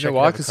McDonald's. You know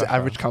why? Because it's an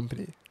average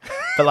company.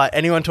 But, like,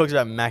 anyone talks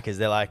about Macca's,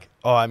 they're like,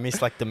 oh, I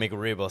miss, like, the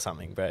McRib or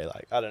something, bro.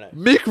 Like, I don't know.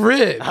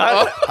 McRib?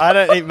 I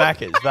don't eat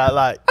Macca's, but,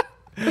 like,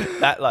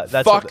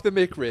 that's fuck the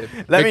McRib.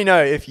 Let me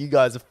know if you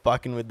guys are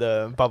fucking with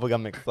the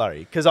bubblegum McFlurry.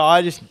 Because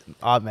I just,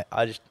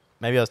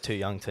 maybe I was too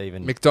young to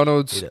even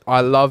McDonald's, eat it.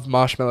 I love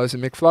marshmallows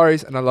and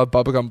McFlurries, and I love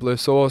bubblegum blue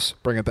sauce.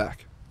 Bring it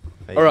back.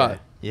 All right.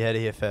 You heard it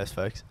here first,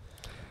 folks.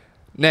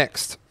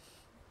 Next.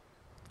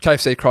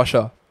 KFC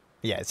Crusher.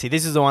 Yeah, see,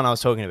 this is the one I was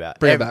talking about.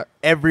 Bring it back.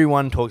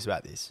 Everyone talks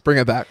about this. Bring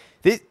it back.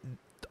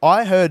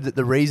 I heard that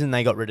the reason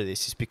they got rid of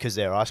this is because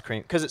their ice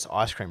cream, because it's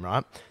ice cream,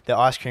 right? Their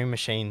ice cream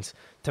machines,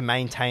 to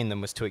maintain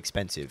them was too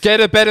expensive.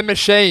 Get a better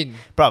machine.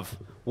 Bruv,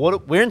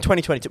 we're in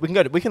 2022.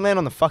 We can land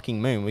on the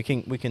fucking moon. We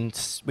can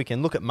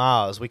look at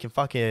Mars. We can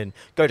fucking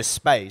go to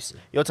space.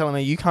 You're telling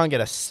me you can't get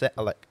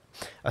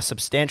a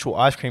substantial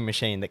ice cream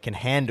machine that can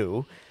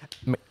handle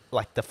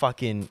like the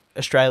fucking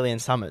Australian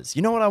summers.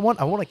 You know what I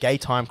want? I want a gay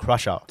time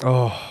crusher.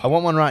 Oh. I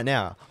want one right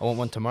now. I want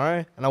one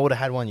tomorrow, and I would have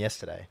had one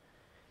yesterday.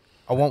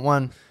 I want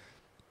one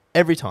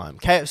every time.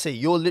 KFC,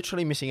 you're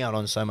literally missing out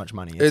on so much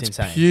money. It's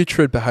insane.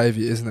 Putrid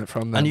behaviour, isn't it,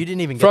 from them? And you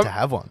didn't even get to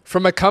have one.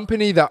 From a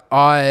company that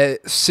I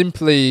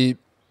simply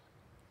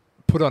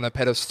put on a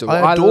pedestal.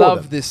 I adore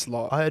love them. This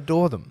lot. I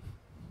adore them.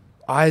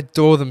 I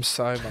adore them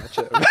so much.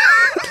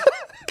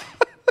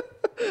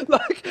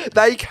 Like,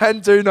 they can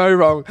do no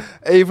wrong.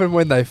 Even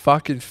when they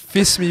fucking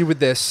fist me with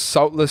their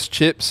saltless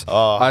chips,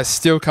 I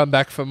still come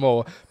back for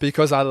more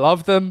because I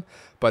love them.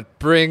 But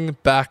bring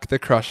back the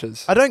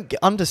crushers. I don't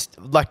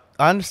understand. Like,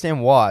 I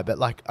understand why, but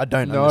like, I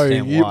don't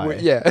understand why.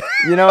 Yeah,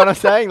 you know what I'm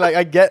saying?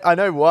 Like, I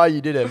know why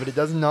you did it, but it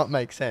does not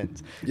make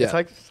sense. Yeah. It's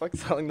like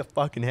selling the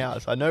fucking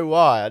house. I know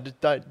why. I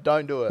just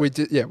don't do it. We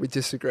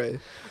disagree.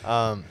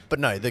 But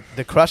no,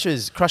 the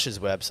crushers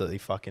were absolutely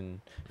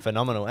fucking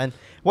phenomenal. And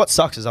what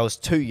sucks is I was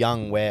too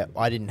young where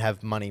I didn't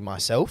have money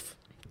myself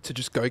to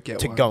just go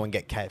get one. Go and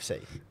get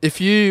KFC. If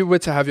you were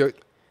to have your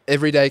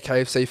everyday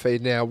KFC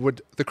feed now,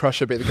 would the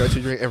crusher be the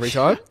go-to drink every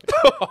time?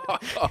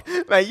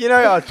 Mate, you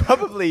know, I'd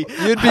probably...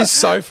 You'd be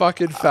so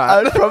fucking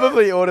fat. I'd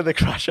probably order the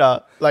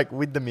crusher, like,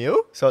 with the meal,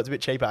 so it's a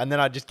bit cheaper, and then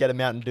I'd just get a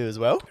Mountain Dew as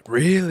well.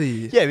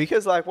 Really? Yeah,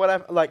 because, like,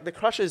 the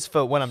crusher's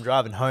for when I'm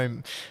driving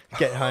home,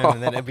 get home,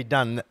 and then it'll be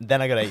done,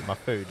 then I gotta eat my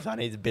food, so I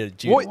need a bit of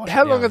juice.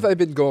 How long have they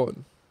been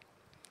gone?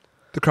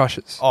 The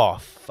crushers? Oh,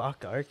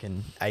 fuck, I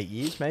reckon 8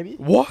 years, maybe?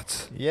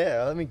 What?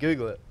 Yeah, let me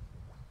Google it.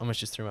 I almost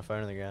just threw my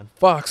phone on the ground.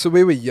 Fuck, so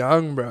we were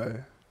young,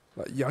 bro.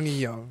 Like,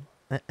 young.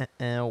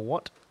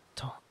 What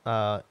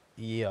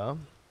year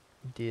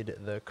did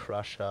the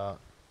crusher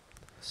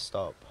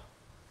stop?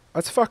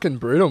 That's fucking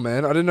brutal,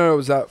 man. I didn't know it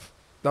was that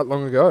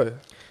long ago.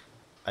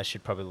 I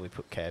should probably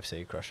put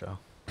KFC crusher.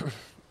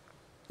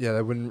 Yeah,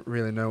 they wouldn't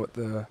really know what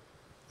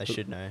They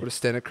should know. What a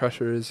standard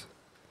crusher is.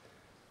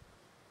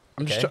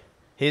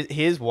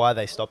 Here's why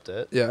they stopped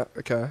it. Yeah,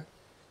 okay.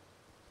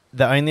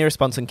 The only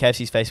response on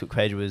KFC's Facebook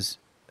page was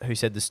who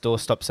said the store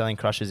stopped selling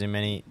crushers in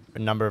a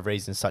number of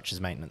reasons, such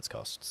as maintenance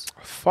costs.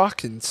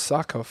 Fucking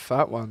sucker,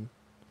 fat one.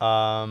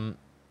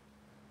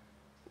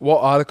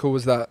 What article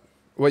was that?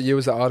 What year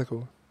was that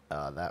article?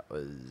 That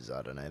was,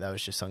 I don't know, that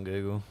was just on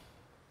Google.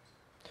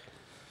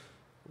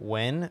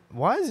 When?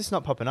 Why is this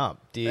not popping up?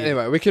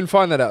 Anyway, we can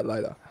find that out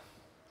later.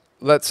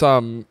 Let's go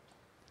on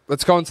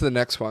to the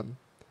next one.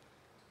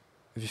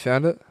 Have you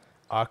found it?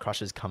 Are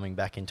crushers coming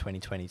back in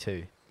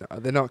 2022? No,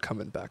 they're not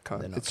coming back,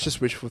 cunt. It's just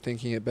wishful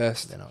thinking at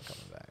best. They're not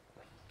coming back.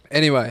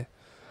 Anyway,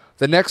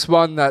 the next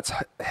one that's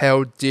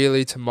held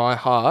dearly to my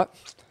heart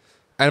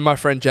and my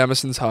friend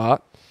Jamison's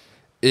heart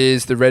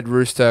is the Red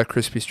Rooster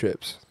crispy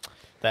strips.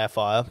 They're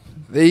fire.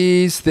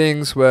 These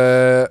things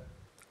were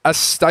a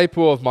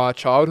staple of my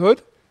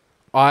childhood.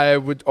 I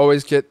would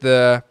always get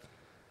the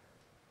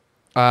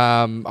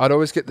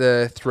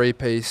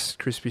 3-piece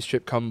crispy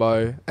strip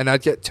combo, and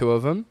I'd get 2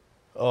 of them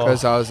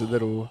because I was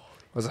a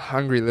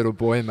hungry little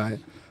boy, mate.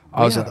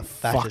 I was the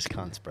fattest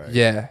cunts, bro.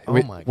 Yeah,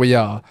 we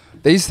are.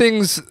 These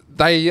things,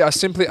 they are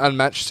simply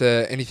unmatched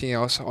to anything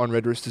else on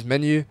Red Rooster's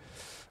menu.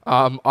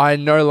 I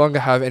no longer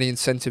have any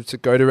incentive to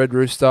go to Red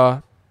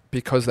Rooster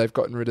because they've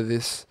gotten rid of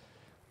this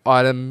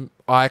item.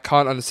 I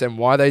can't understand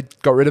why they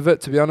got rid of it,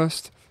 to be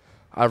honest.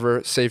 I've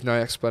received no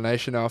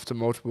explanation after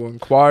multiple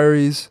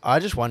inquiries. I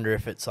just wonder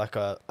if it's like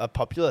a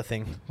popular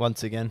thing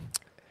once again.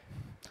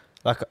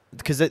 Like,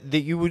 because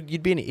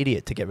you'd be an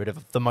idiot to get rid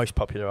of the most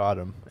popular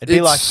item. It'd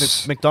be like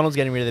McDonald's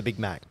getting rid of the Big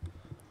Mac.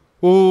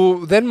 Well,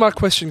 then my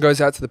question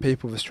goes out to the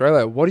people of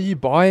Australia. What are you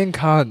buying,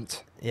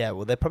 cunt? Yeah,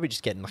 well, they're probably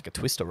just getting like a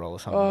Twister roll or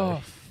something.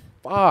 Oh,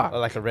 fuck. Or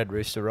like a Red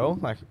Rooster roll.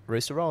 Like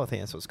Rooster roll, I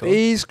think that's what it's called.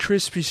 These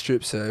crispy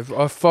strips,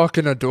 I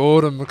fucking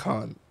adored them,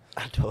 cunt.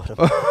 I adored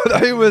them.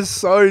 They were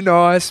so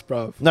nice,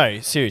 bro. No,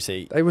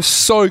 seriously. They were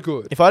so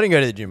good. If I didn't go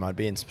to the gym, I'd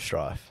be in some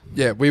strife.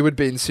 Yeah, we would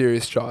be in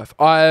serious strife.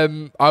 I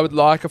would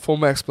like a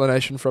formal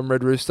explanation from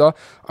Red Rooster.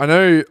 I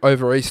know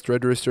over East,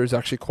 Red Rooster is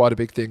actually quite a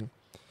big thing.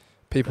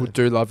 People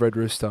do love Red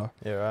Rooster.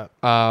 Yeah,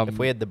 right. If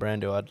we had the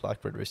brand new, I'd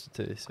like Red Rooster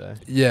too. So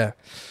yeah,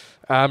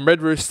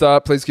 Red Rooster,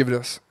 please give it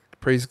us.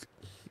 Please,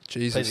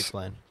 Jesus. please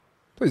explain.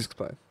 Please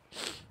explain.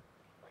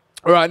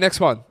 All right, next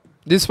one.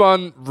 This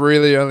one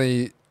really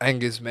only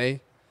angers me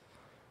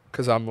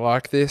because I'm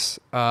like this.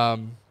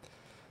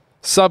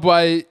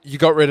 Subway, you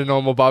got rid of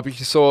normal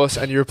barbecue sauce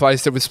and you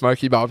replaced it with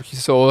smoky barbecue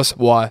sauce.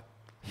 Why?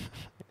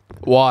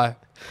 Why?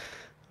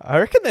 I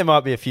reckon there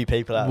might be a few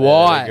people out there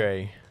that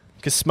agree.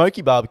 Because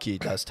smoky barbecue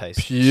does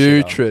taste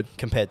putrid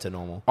compared to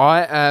normal.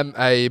 I am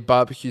a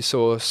barbecue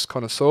sauce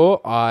connoisseur.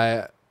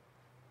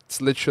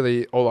 It's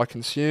literally all I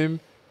consume.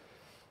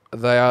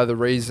 They are the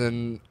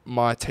reason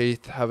my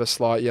teeth have a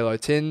slight yellow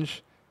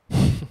tinge.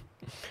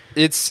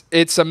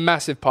 It's a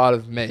massive part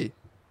of me,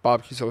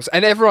 barbecue sauce.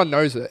 And everyone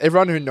knows it.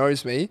 Everyone who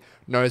knows me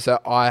knows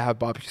that I have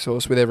barbecue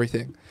sauce with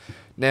everything.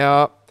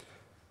 Now,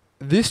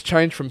 this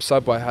change from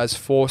Subway has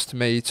forced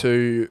me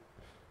to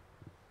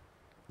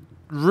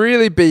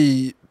really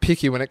be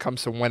picky when it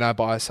comes to when I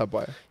buy a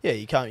Subway. Yeah,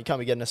 you can't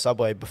be getting a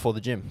Subway before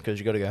the gym because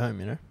you got to go home,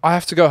 you know? I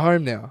have to go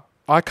home now.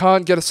 I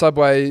can't get a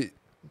Subway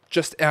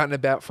just out and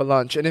about for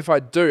lunch. And if I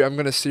do, I'm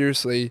going to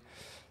seriously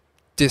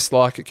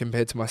dislike it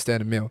compared to my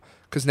standard meal.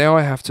 Because now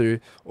I have to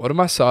order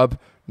my sub,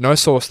 no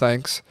sauce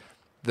thanks.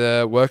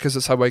 The workers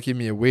at Subway give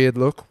me a weird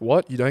look.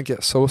 What? You don't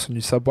get sauce on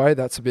your Subway?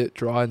 That's a bit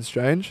dry and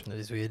strange. That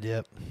is weird,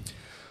 yep.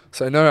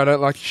 So no, I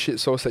don't like your shit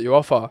sauce that you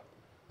offer.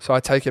 So I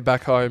take it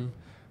back home,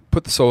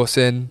 put the sauce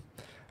in,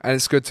 and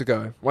it's good to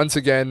go. Once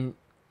again,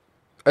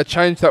 a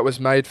change that was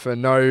made for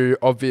no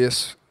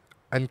obvious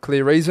and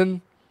clear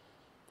reason,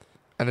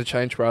 and a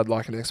change where I'd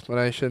like an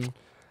explanation.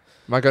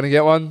 Am I going to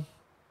get one?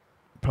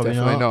 Probably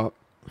Definitely not.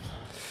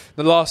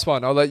 The last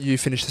one, I'll let you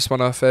finish this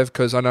one off, Ev,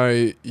 because I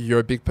know you're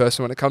a big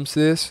person when it comes to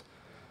this.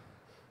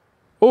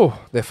 Oh,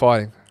 they're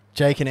fighting.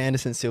 Jake and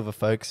Anderson Silva,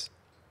 folks.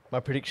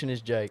 My prediction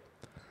is Jake.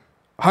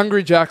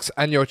 Hungry Jacks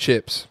and your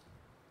chips.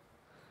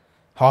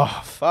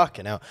 Oh,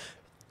 fucking hell.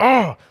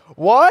 Oh,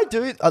 why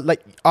do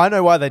I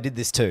know why they did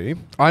this too.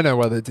 I know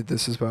why they did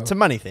this as well. It's a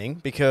money thing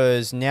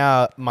because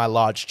now my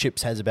large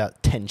chips has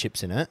about 10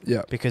 chips in it.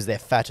 Yeah. Because they're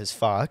fat as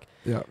fuck.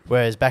 Yeah.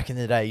 Whereas back in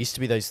the day, it used to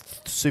be those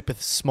super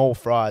small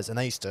fries and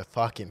they used to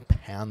fucking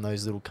pound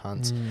those little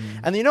cunts.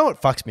 And you know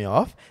what fucks me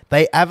off?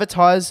 They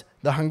advertise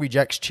the Hungry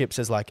Jack's chips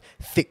as like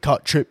thick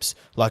cut chips,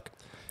 like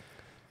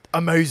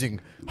amazing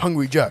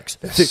Hungry Jack's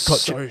thick cut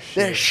chips.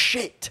 They're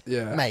shit,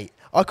 mate.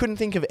 I couldn't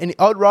think of any.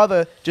 I would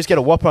rather just get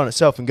a Whopper on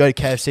itself and go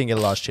to KFC and get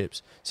a large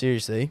chips.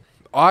 Seriously.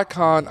 I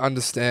can't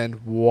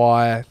understand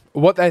what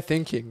they're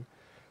thinking.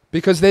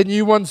 Because their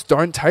new ones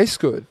don't taste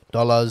good.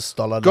 Dollar.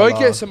 Go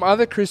get some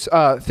other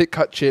thick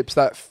cut chips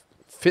that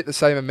fit the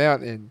same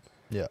amount in.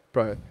 Yeah.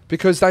 Bro.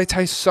 Because they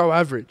taste so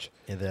average.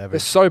 Yeah, they're average. They're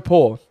so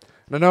poor.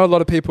 And I know a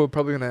lot of people are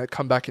probably going to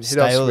come back and hit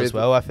us with... Stale as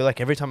well. I feel like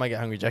every time I get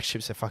Hungry Jack's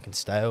chips, they're fucking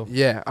stale.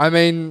 Yeah. I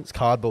mean... It's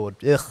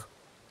cardboard. Ugh.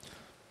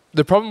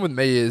 The problem with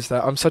me is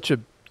that I'm such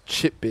a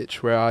chip bitch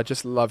where I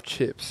just love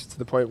chips to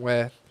the point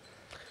where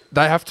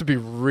they have to be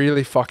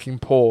really fucking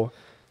poor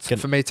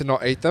for me to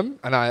not eat them.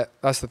 And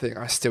that's the thing.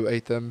 I still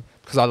eat them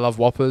because I love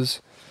Whoppers.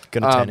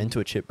 Gonna turn into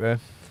a chip, bro.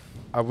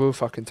 I will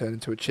fucking turn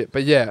into a chip.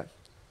 But yeah,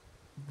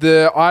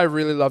 I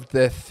really loved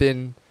their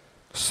thin,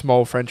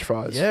 small French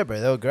fries. Yeah, bro.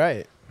 They were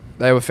great.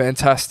 They were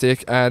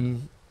fantastic.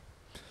 And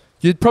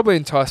you'd probably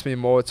entice me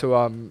more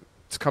to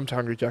come to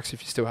Hungry Jack's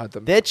if you still had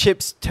them. Their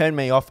chips turned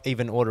me off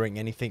even ordering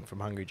anything from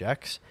Hungry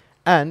Jack's.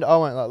 And I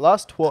went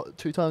last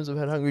 2 times I've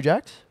had Hungry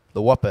Jack's.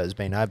 The Whopper has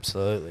been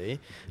absolutely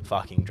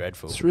fucking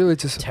dreadful. It's really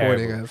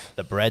disappointing. Terrible.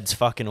 The bread's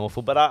fucking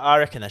awful. But I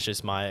reckon that's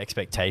just my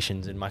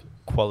expectations and my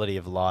quality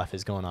of life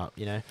has gone up,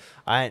 you know.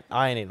 I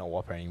ain't eating a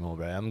Whopper anymore,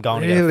 bro. I'm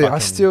going to get I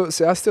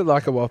still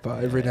like a Whopper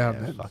every now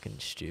and then. Fucking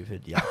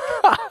stupid. Yeah.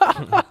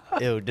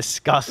 Ew,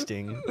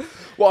 disgusting.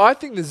 Well, I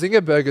think the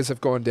Zinger burgers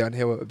have gone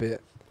downhill a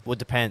bit. Well,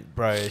 depend,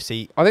 bro.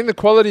 See, I think the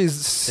quality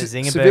is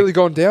severely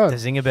gone down. The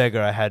Zinger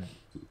burger I had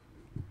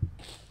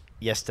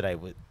yesterday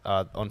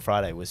on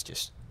Friday was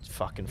just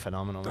fucking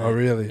phenomenal, man. Oh,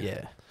 really?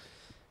 Yeah.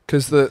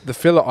 Because the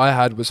filler I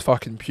had was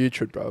fucking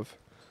putrid, bruv.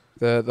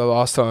 The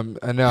last time.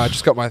 And now I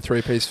just got my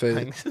 3-piece feed.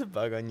 There's a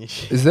bug on your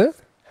shit. Is there?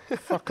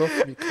 Fuck off,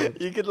 you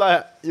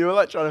cunt. You were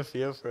like trying to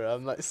feel for it.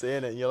 I'm like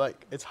seeing it and you're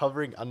like, it's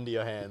hovering under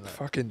your hand. Like.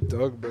 Fucking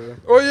dog, bro.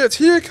 Oh, yeah, it's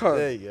here, cunt.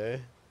 There you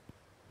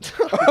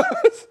go.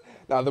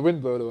 Nah, the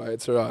wind blew it away.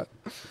 It's alright.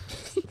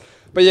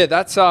 But yeah,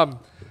 that's how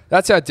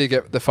I dig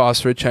it, the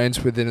fast food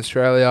chains within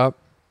Australia.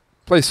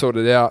 Please sort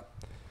it out.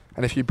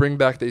 And if you bring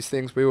back these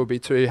things, we will be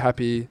 2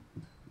 happy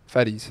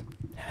fatties.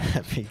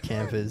 Happy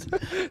campers.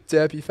 2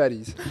 happy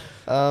fatties.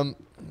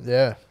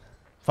 Yeah.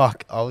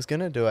 Fuck, I was going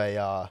to do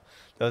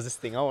there was this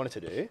thing I wanted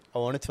to do. I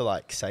wanted to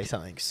like say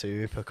something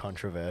super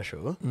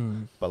controversial.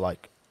 But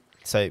like,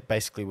 so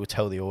basically we'll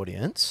tell the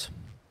audience,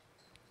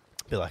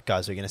 be like,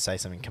 guys, we're going to say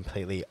something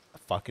completely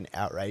fucking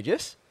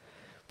outrageous.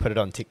 put it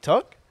on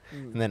TikTok,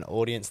 and then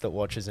audience that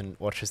watches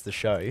the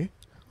show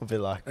will be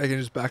like, They can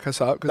just back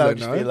us up they'll because they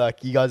just know. be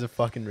like, you guys are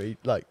fucking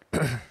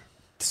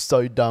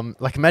so dumb.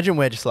 Like, imagine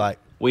we're just like,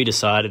 We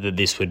decided that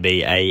this would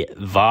be a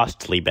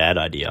vastly bad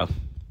idea.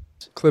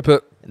 Clip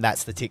it. and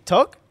that's the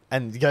TikTok,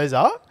 and it goes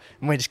up,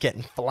 and we're just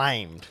getting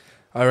flamed.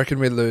 I reckon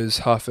we'd lose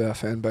half our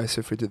fan base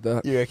if we did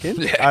that. You reckon?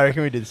 Yeah. I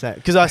reckon we did the same.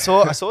 Because I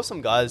saw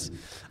some guys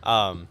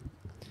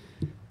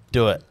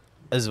do it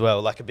as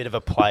well, like a bit of a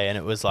play, and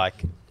it was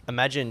like,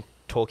 imagine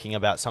talking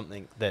about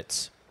something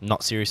that's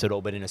not serious at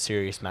all, but in a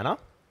serious manner.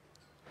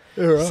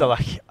 Yeah, right. So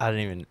like,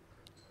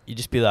 you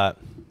just be like,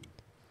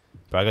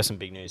 bro, I got some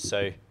big news.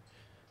 So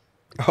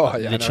Oh,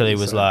 yeah, literally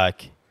was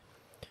like,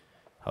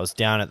 I was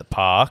down at the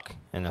park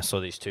and I saw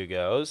these two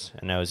girls,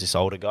 and there was this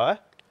older guy,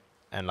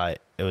 and like,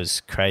 it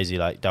was crazy.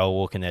 Like, they were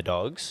walking their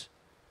dogs,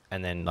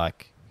 and then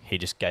like, he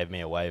just gave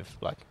me a wave,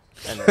 like,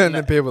 and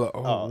then people are like,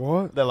 oh,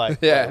 what? They're like,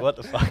 Yeah. what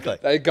the fuck?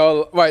 Like, They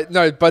go, wait,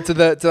 no, but do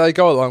they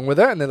go along with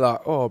it? And they're like,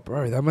 oh,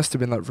 bro, that must have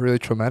been like really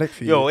traumatic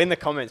for you. yo, in the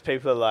comments,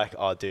 people are like,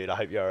 oh, dude, I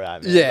hope you're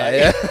alright, man.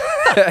 Yeah,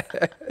 Like,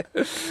 yeah.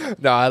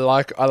 No, I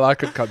like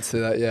it. Cuts to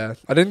that. Yeah,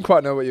 I didn't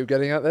quite know what you were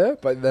getting at there,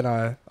 but then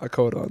I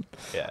caught on.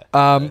 yeah.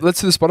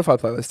 Let's do the Spotify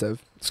playlist,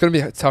 Dev. It's gonna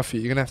be tough for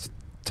you. You're gonna have to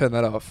turn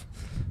that off.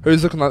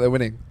 Who's looking like they're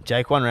winning?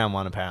 Jake won round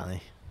 1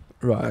 apparently.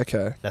 Right.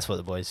 Okay. That's what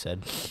the boys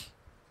said.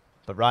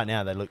 But right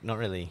now they look not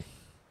really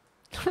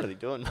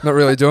doing much. Not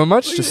really doing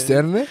much. Look Just at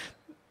standing there.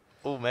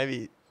 Oh,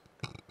 maybe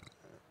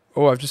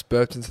Oh, I've just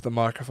burped into the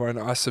microphone.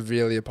 I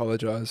severely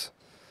apologise.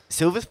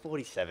 Silver's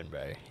 47,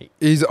 bro.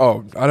 He's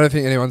old. I don't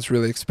think anyone's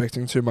really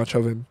expecting too much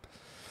of him.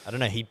 I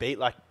don't know. He beat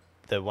like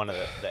one of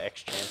the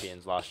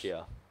ex-champions last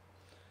year.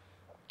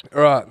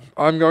 All right.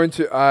 I'm going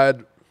to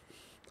add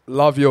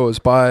 "Love Yours"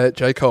 by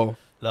J. Cole.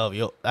 Love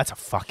you. That's a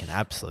fucking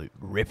absolute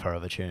ripper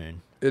of a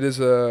tune. It is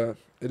a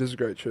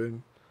great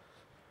tune.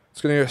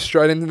 It's going to go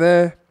straight into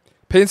there.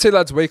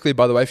 Pnclads Weekly,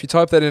 by the way. If you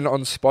type that in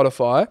on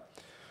Spotify,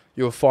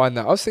 you'll find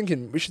that. I was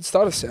thinking we should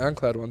start a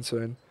SoundCloud one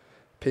soon.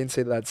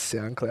 Pnclads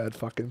SoundCloud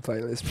fucking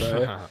playlist,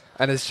 bro.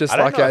 And it's just I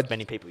don't like know our, if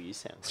many people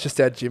use SoundCloud. it's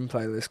just our gym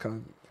playlist,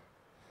 kind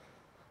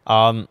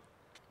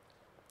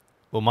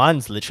Well,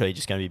 mine's literally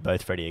just going to be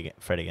both Fred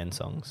Again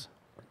songs.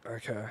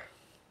 Okay.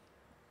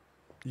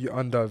 You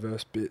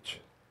undiverse bitch.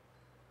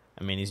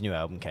 I mean, his new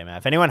album came out.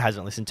 If anyone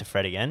hasn't listened to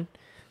Fred Again,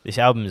 this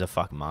album is a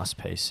fucking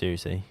masterpiece.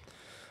 Seriously.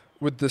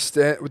 Would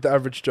the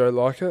average Joe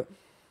like it?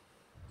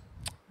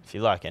 If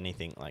you like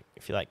anything, like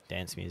if you like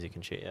dance music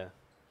and shit, yeah.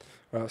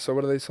 Right. So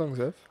what are these songs,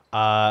 Ev?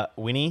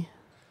 Winnie.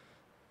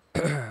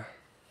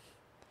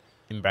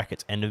 In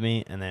brackets, End of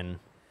Me, and then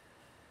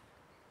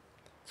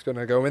It's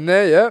gonna go in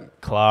there. Yeah.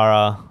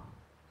 Clara.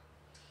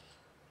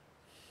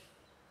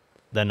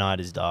 The Night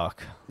Is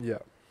Dark. Yeah.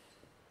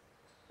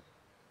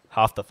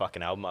 Half the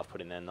fucking album I've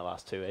put in there in the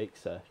last 2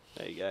 weeks, so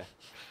there you go.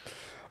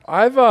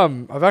 I've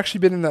actually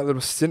been in that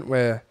little stint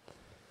where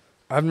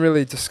I haven't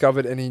really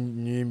discovered any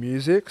new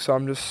music, so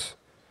I'm just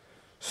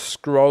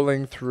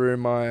scrolling through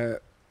my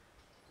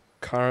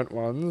current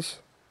ones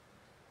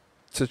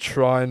to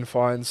try and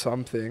find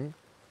something.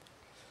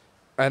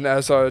 And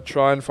as I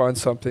try and find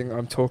something,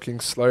 I'm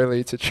talking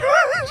slowly to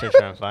try. Should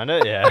try and find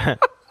it, yeah.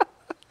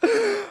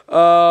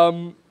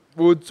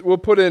 We'll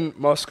put in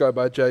Moscow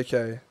by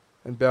JK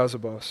and Bowser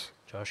Boss.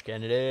 Josh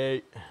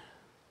Kennedy.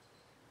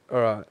 All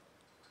right.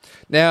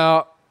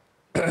 Now,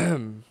 how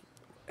long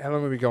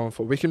are we going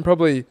for? We can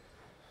probably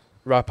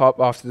wrap up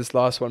after this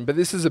last one, but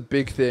this is a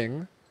big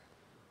thing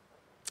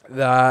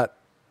that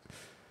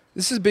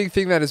has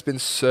been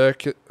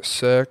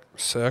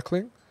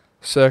circling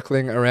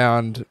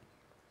around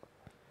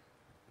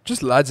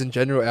just lads in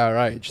general our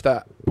age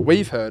that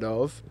we've heard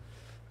of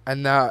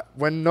and that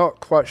we're not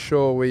quite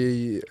sure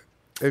we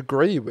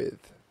agree with.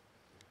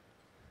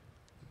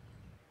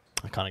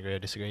 I can't agree or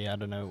disagree. I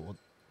don't know. What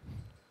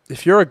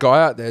If you're a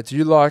guy out there, do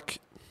you like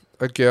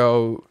a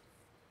girl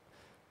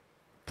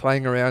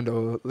playing around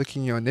or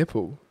licking your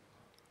nipple?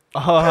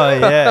 Oh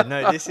yeah,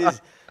 no, this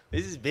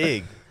is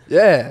big.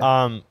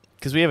 Yeah.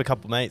 Because we have a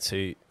couple mates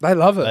who They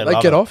love it. They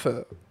love get it. off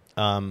it.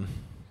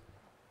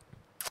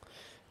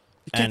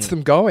 It gets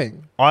them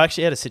going. I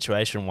actually had a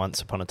situation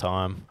once upon a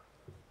time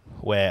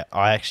where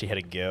I actually had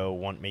a girl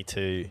want me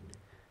to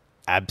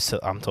I'm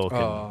talking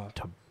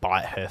to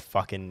bite her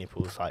fucking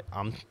nipples. Like,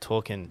 I'm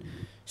talking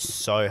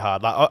so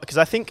hard. Like, because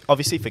I think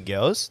obviously for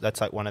girls that's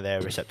like one of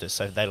their receptors,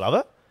 so they love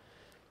it.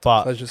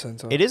 But Pleasure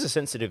center. it is a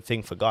sensitive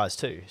thing for guys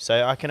too.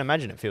 So I can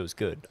imagine it feels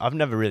good. I've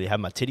never really had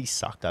my titties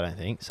sucked, I don't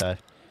think. So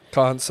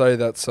Can't say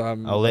that's I'll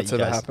let that's you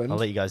ever guys. happened. I'll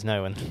let you guys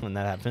know when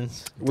that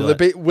happens.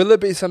 Will it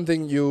be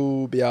something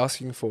you'll be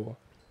asking for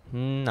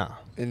Nah.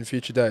 in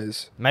future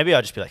days? Maybe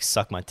I'll just be like,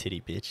 suck my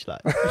titty, bitch.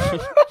 Like,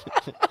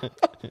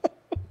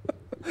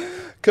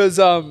 Because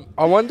I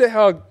wonder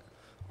how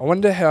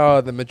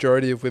the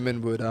majority of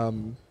women would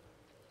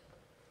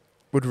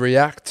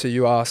react to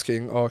you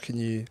asking, "Oh, can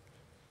you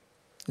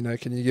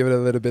give it a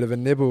little bit of a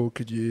nibble?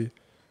 Could you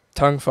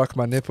tongue fuck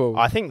my nipple?"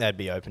 I think they'd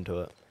be open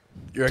to it.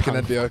 You reckon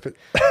they'd be open?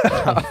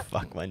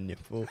 Fuck my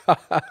nipple.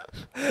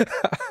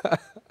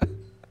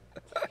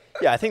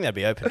 Yeah, I think they'd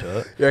be open to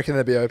it. You reckon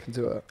they'd be open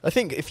to it? I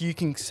think if you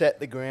can set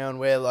the ground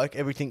where like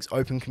everything's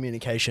open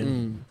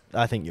communication,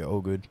 I think you're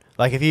all good.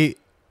 Like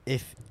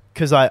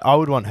because I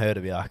would want her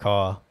to be like,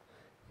 oh,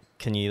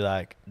 can you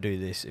like do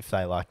this if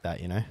they like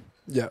that, you know?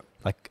 Yeah.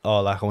 Like,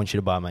 oh, like I want you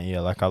to buy my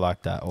ear, like I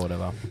like that or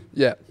whatever.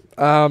 Yeah.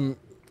 And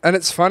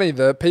it's funny,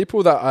 the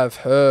people that I've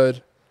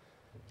heard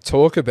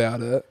talk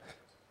about it,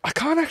 I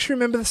can't actually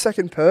remember the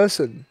second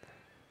person.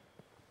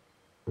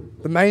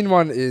 The main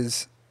one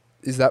is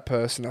that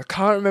person. I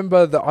can't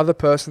remember the other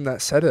person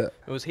that said it.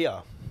 It was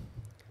here.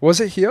 Was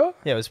it here?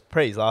 Yeah, it was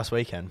Pre's last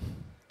weekend.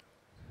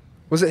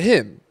 Was it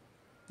him?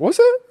 Was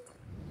it?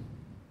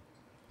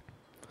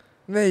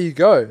 There you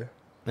go.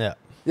 Yeah.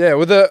 Yeah,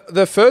 well,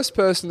 the first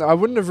person, I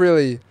wouldn't have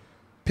really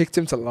picked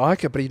him to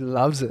like it, but he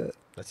loves it.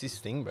 That's his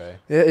thing, bro.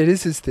 Yeah, it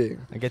is his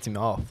thing. It gets him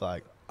off,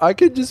 like. I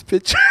could just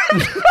picture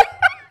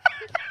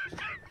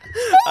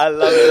I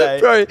love it, eh?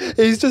 Bro,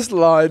 he's just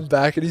lying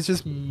back and he's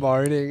just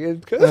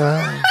moaning.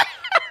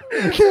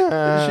 And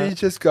she's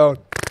just going,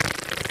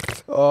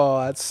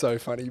 oh, that's so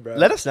funny, bro.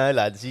 Let us know,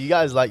 lads. Do you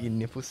guys like your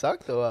nipple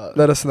sucked or what?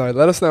 Let us know.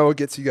 Let us know what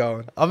gets you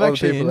going. I'm All the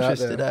actually people out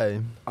interested, there.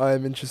 eh? I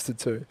am interested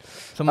too.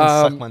 Someone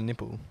suck my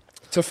nipple.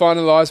 To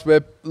finalise,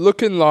 we're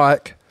looking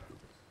like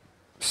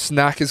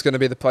Snack is going to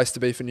be the place to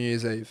be for New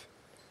Year's Eve.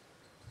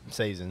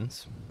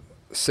 Seasons,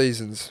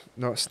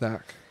 not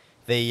Snack.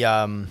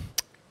 The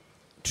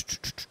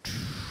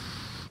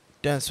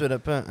dance with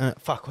a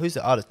fuck. Who's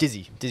the artist?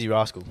 Dizzy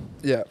Rascal.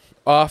 Yeah.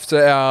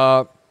 After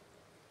our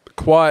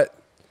quite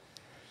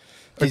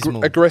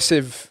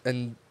aggressive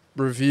and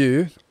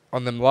review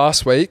on them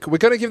last week, we're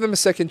going to give them a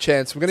second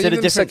chance. We're going to give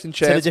them a second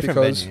chance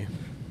because venue.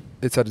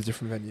 It's at a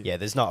different venue. Yeah,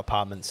 there's not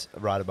apartments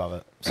right above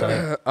it,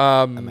 so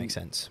that makes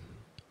sense.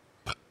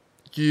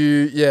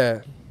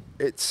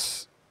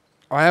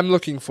 I am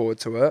looking forward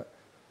to it.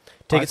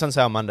 Tickets on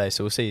sale Monday,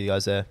 so we'll see you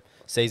guys there.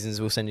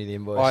 Seasons will send you the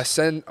invoice.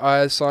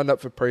 I signed up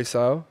for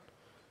pre-sale.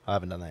 I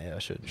haven't done that yet. I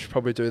should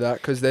Probably do that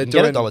because they're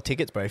doing doing $1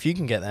 tickets, bro. If you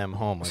can get them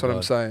home, that's what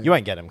I'm saying. You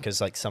won't get them because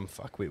like some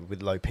fuck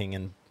with low ping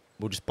and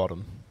we'll just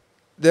bottom.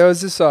 There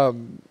was this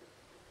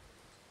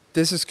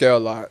girl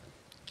like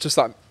just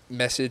like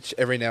message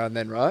every now and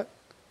then, right?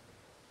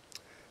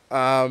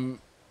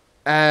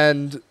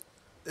 And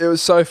it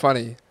was so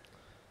funny.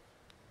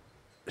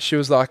 She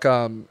was like,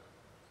 asked me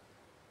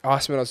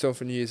what I was doing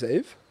for New Year's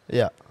Eve.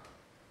 Yeah.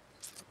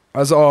 I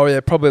was like, oh yeah,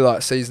 probably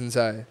like Seasons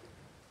A.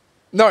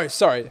 No,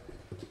 sorry.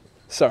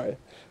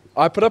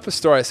 I put up a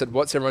story. I said,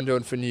 what's everyone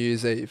doing for New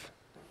Year's Eve?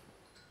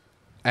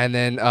 And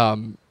then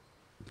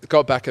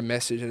got back a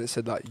message and it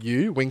said like,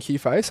 you, winky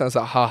face. And I was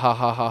like, ha ha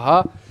ha ha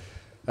ha.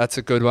 That's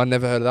a good one.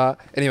 Never heard of that.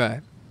 Anyway,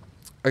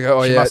 I go,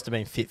 oh she yeah. must have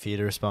been fit for you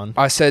to respond.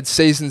 I said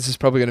Seasons is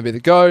probably going to be the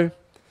go.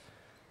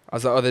 I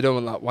was like, oh, they're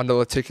doing like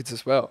 $1 tickets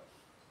as well.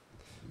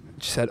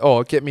 She said,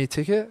 oh, get me a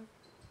ticket.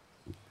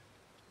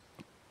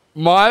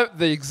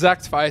 The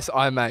exact face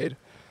I made.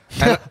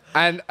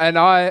 And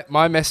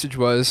my message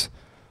was,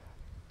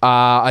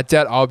 I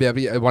doubt I'll be able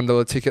to get a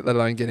 $1 ticket, let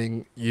alone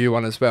getting you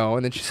one as well.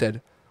 And then she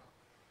said,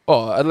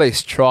 oh, at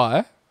least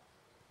try.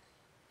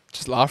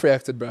 Just laugh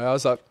reacted, bro. I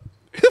was like,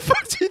 who the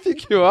fuck do you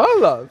think you are,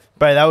 love?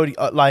 Bro, that would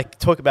like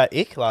talk about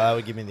ick. Like that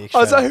would give me the ick. I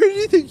was like, who do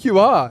you think you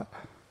are?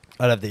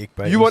 I'd have the ick,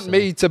 bro. You want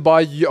me to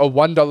buy you a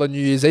 $1 New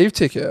Year's Eve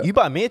ticket? You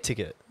buy me a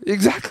ticket.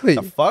 Exactly.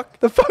 The fuck?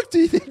 The fuck do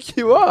you think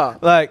you are?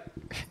 Like,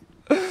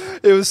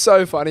 it was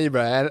so funny,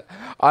 bro. And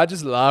I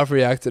just laugh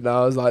reacted and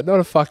I was like, not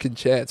a fucking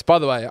chance. By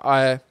the way,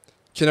 I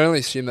can only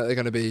assume that they're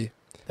going to be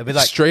they'll be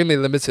like extremely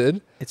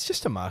limited. It's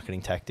just a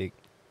marketing tactic.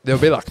 There'll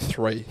be like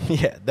 3.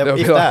 Yeah, There'll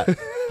if be that. like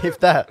If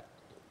that.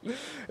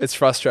 It's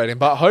frustrating,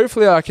 but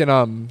hopefully I can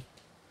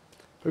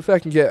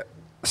get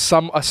a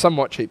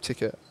somewhat cheap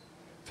ticket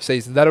for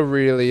Season. That'll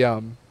really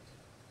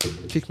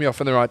kick me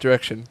off in the right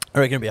direction. I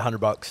reckon it'll be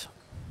 $100.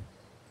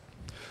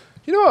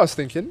 You know what I was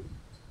thinking?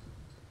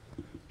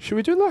 Should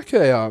we do like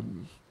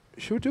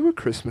should we do a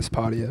Christmas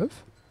party,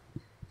 Ev?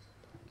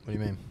 What do you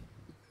mean?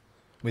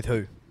 With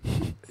who?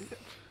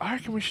 I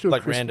reckon we should do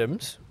like a Christmas.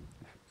 randoms.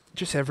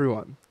 Just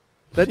everyone.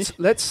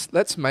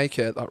 Let's make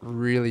it like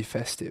really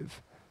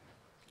festive.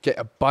 Get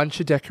a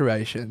bunch of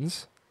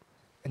decorations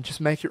and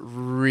just make it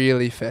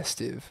really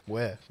festive.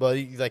 Where? Well,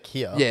 like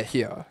here. Yeah,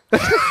 here.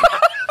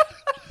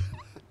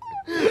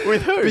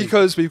 With who?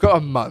 Because we've got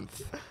a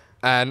month,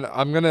 and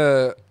I'm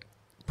gonna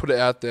put it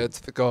out there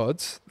to the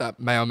gods that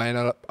may or may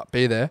not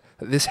be there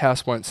that this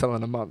house won't sell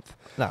in a month.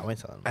 No, it won't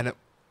sell. And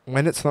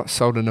when it's not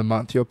sold in a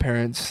month, your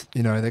parents,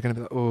 they're gonna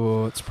be like,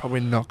 oh, it's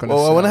probably not gonna.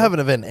 Well, sell. I want to have an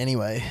event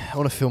anyway. I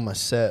want to film my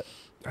set.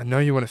 I know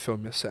you want to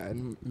film your set,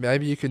 and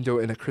maybe you can do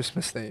it in a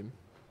Christmas theme.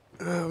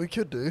 We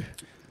could do.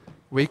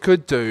 We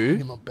could do.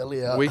 Get my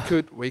belly out. We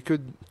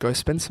could go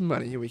spend some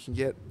money. We can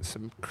get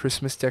some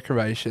Christmas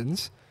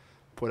decorations,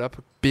 put up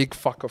a big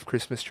fuck off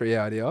Christmas tree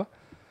out here,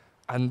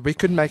 and we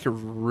could make a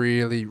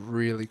really,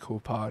 really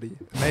cool party.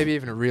 Maybe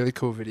even a really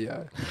cool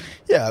video.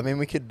 Yeah, I mean,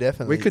 we could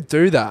definitely. We could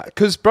do that.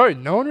 Because, bro,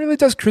 no one really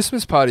does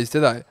Christmas parties, do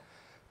they?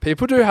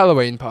 People do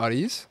Halloween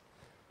parties.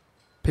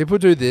 People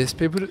do this.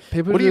 People What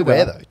do do you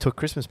wear that. though to a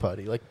Christmas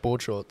party? Like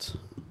board shorts.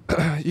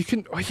 You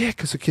can. Oh yeah,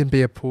 because it can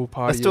be a pool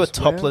party. Let's do a as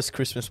well. topless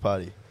Christmas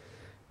party.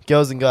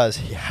 Girls and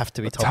guys, you have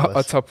to be A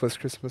topless. topless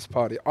Christmas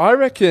party. I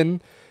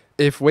reckon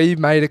if we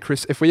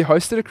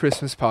hosted a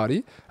Christmas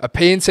party, a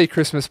PNC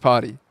Christmas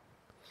party,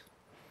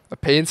 a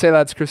PNC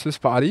lads Christmas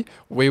party,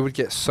 we would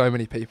get so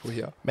many people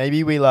here.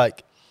 Maybe we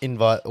like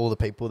invite all the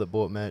people that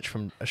bought merch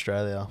from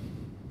Australia,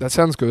 That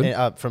sounds good.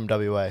 from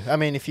WA. I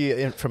mean, if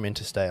you from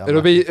interstate,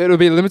 It'll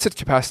be limited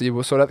capacity.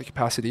 We'll sort out the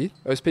capacity.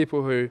 Those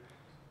people who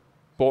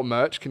bought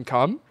merch can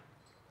come,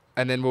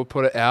 and then we'll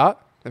put it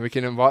out, and we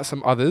can invite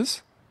some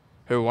others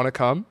who want to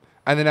come,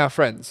 and then our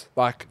friends,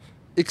 like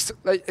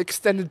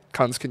extended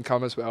cunts can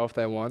come as well if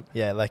they want.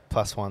 Yeah, like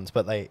plus ones,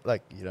 but they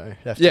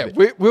have to. Yeah,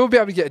 we'll be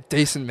able to get a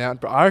decent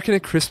amount, but I reckon a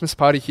Christmas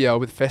party here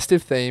with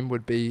festive theme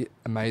would be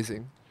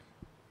amazing.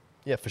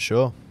 Yeah, for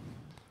sure.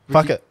 We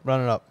Fuck could- it,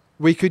 run it up.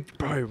 We could,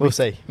 bro. We'll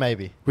see.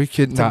 Maybe. We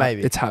could. It's a Nah,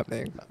 maybe. it's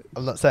happening.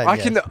 I'm not saying.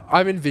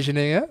 I'm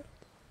envisioning it.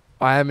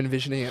 I am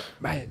envisioning it,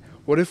 mate.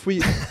 What if we?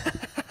 You're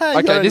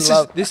Okay, in this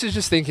love. is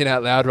just thinking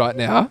out loud right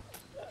now.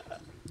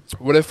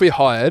 What if we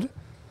hired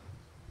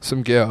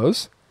some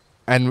girls,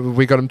 and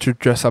we got them to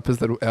dress up as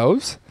little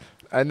elves,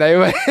 and they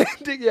were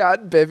handing out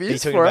Are you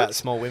bevies talking for about us?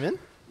 small women?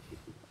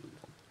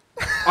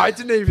 I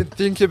didn't even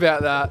think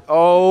about that.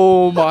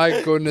 Oh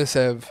my goodness,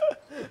 Ev.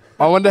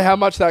 I wonder how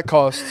much that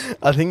costs.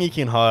 I think you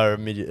can hire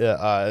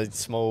a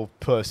small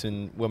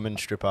woman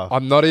stripper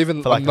I'm not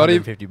even. for like I'm not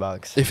even.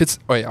 $150. If it's,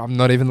 wait, I'm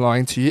not even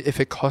lying to you. If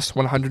it costs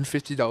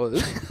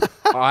 $150,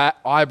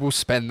 I will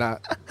spend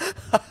that.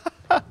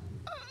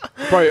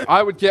 Bro,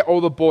 I would get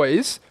all the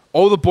boys.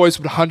 All the boys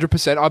would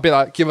 100%. I'd be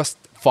like, give us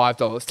 $5,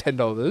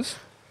 $10.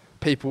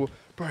 People,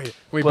 bro,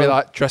 we'd be Well-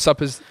 like, dress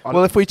up as.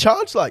 Well, if we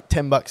charge like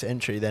 $10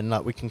 entry, then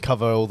like we can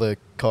cover all the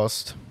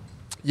cost.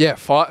 Yeah,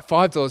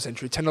 $5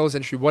 entry, $10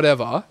 entry,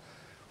 whatever.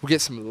 We'll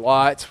get some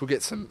lights. We'll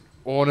get some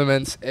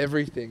ornaments,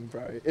 everything,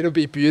 bro. It'll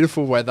be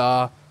beautiful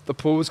weather. The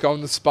pool's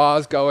going, the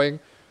spa's going.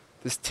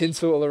 There's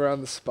tinsel all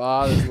around the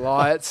spa. There's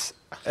lights.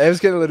 Ev's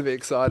getting a little bit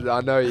excited.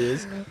 I know he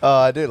is. Oh,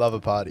 I do love a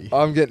party.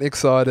 I'm getting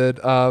excited.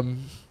 All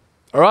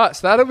right,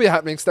 so that'll be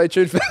happening. Stay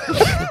tuned for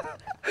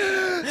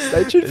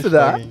Stay tuned for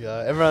that. Fucking,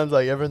 everyone's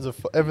like, Evan's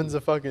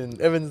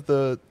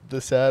the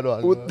sad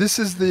one. Well, this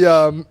is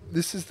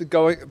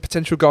the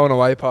potential going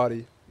away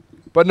party.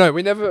 But no,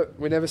 we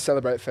never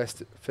celebrate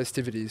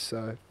festivities,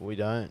 so We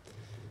don't.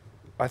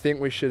 I think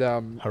we should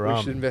Haram.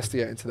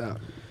 investigate into that.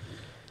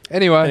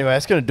 Anyway,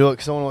 That's going to do it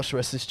because I want to watch the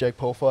rest of this Jake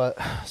Paul fight.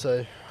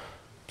 So,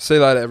 see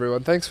you later,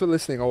 everyone. Thanks for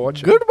listening or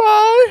watching.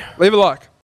 goodbye. Leave a like.